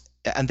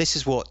and this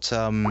is what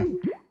the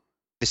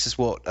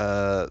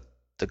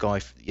guy,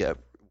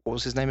 what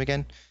was his name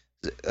again?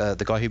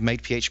 The guy who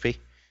made PHP.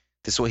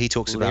 This is what he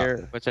talks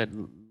about. What's that?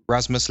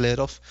 Rasmus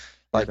Leerdorf.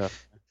 Like,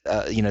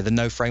 Leerdorf. the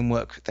no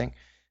framework thing.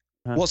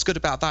 Huh. What's good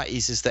about that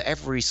is that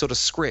every sort of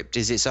script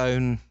is its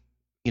own,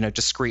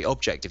 discrete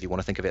object, if you want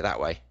to think of it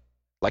that way.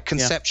 Like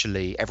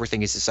conceptually,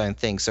 everything is its own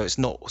thing, so it's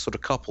not sort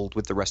of coupled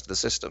with the rest of the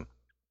system.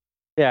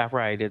 Yeah,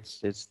 right.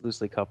 It's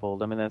loosely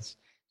coupled. I mean, that's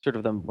sort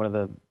of one of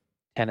the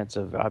tenets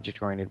of good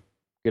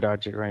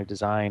object-oriented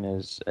design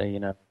is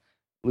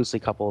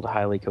loosely coupled,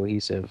 highly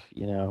cohesive.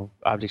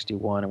 Objects do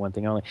one and one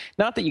thing only.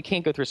 Not that you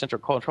can't go through a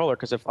central controller,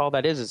 because if all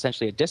that is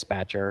essentially a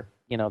dispatcher,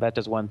 that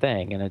does one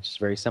thing, and it's just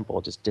very simple.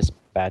 It just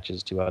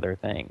dispatches to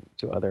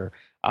other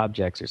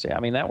objects, or say. I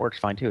mean, that works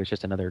fine too. It's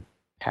just another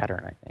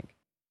pattern, I think.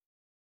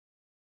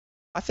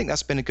 I think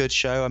that's been a good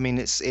show. I mean,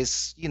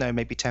 it's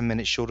maybe 10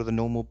 minutes shorter than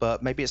normal,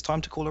 but maybe it's time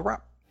to call a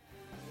wrap.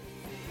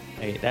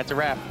 Hey, that's a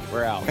wrap.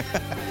 We're out.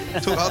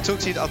 I'll talk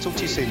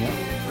to you soon.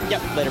 Yeah?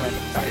 Yep. Later, man.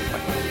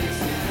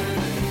 Bye.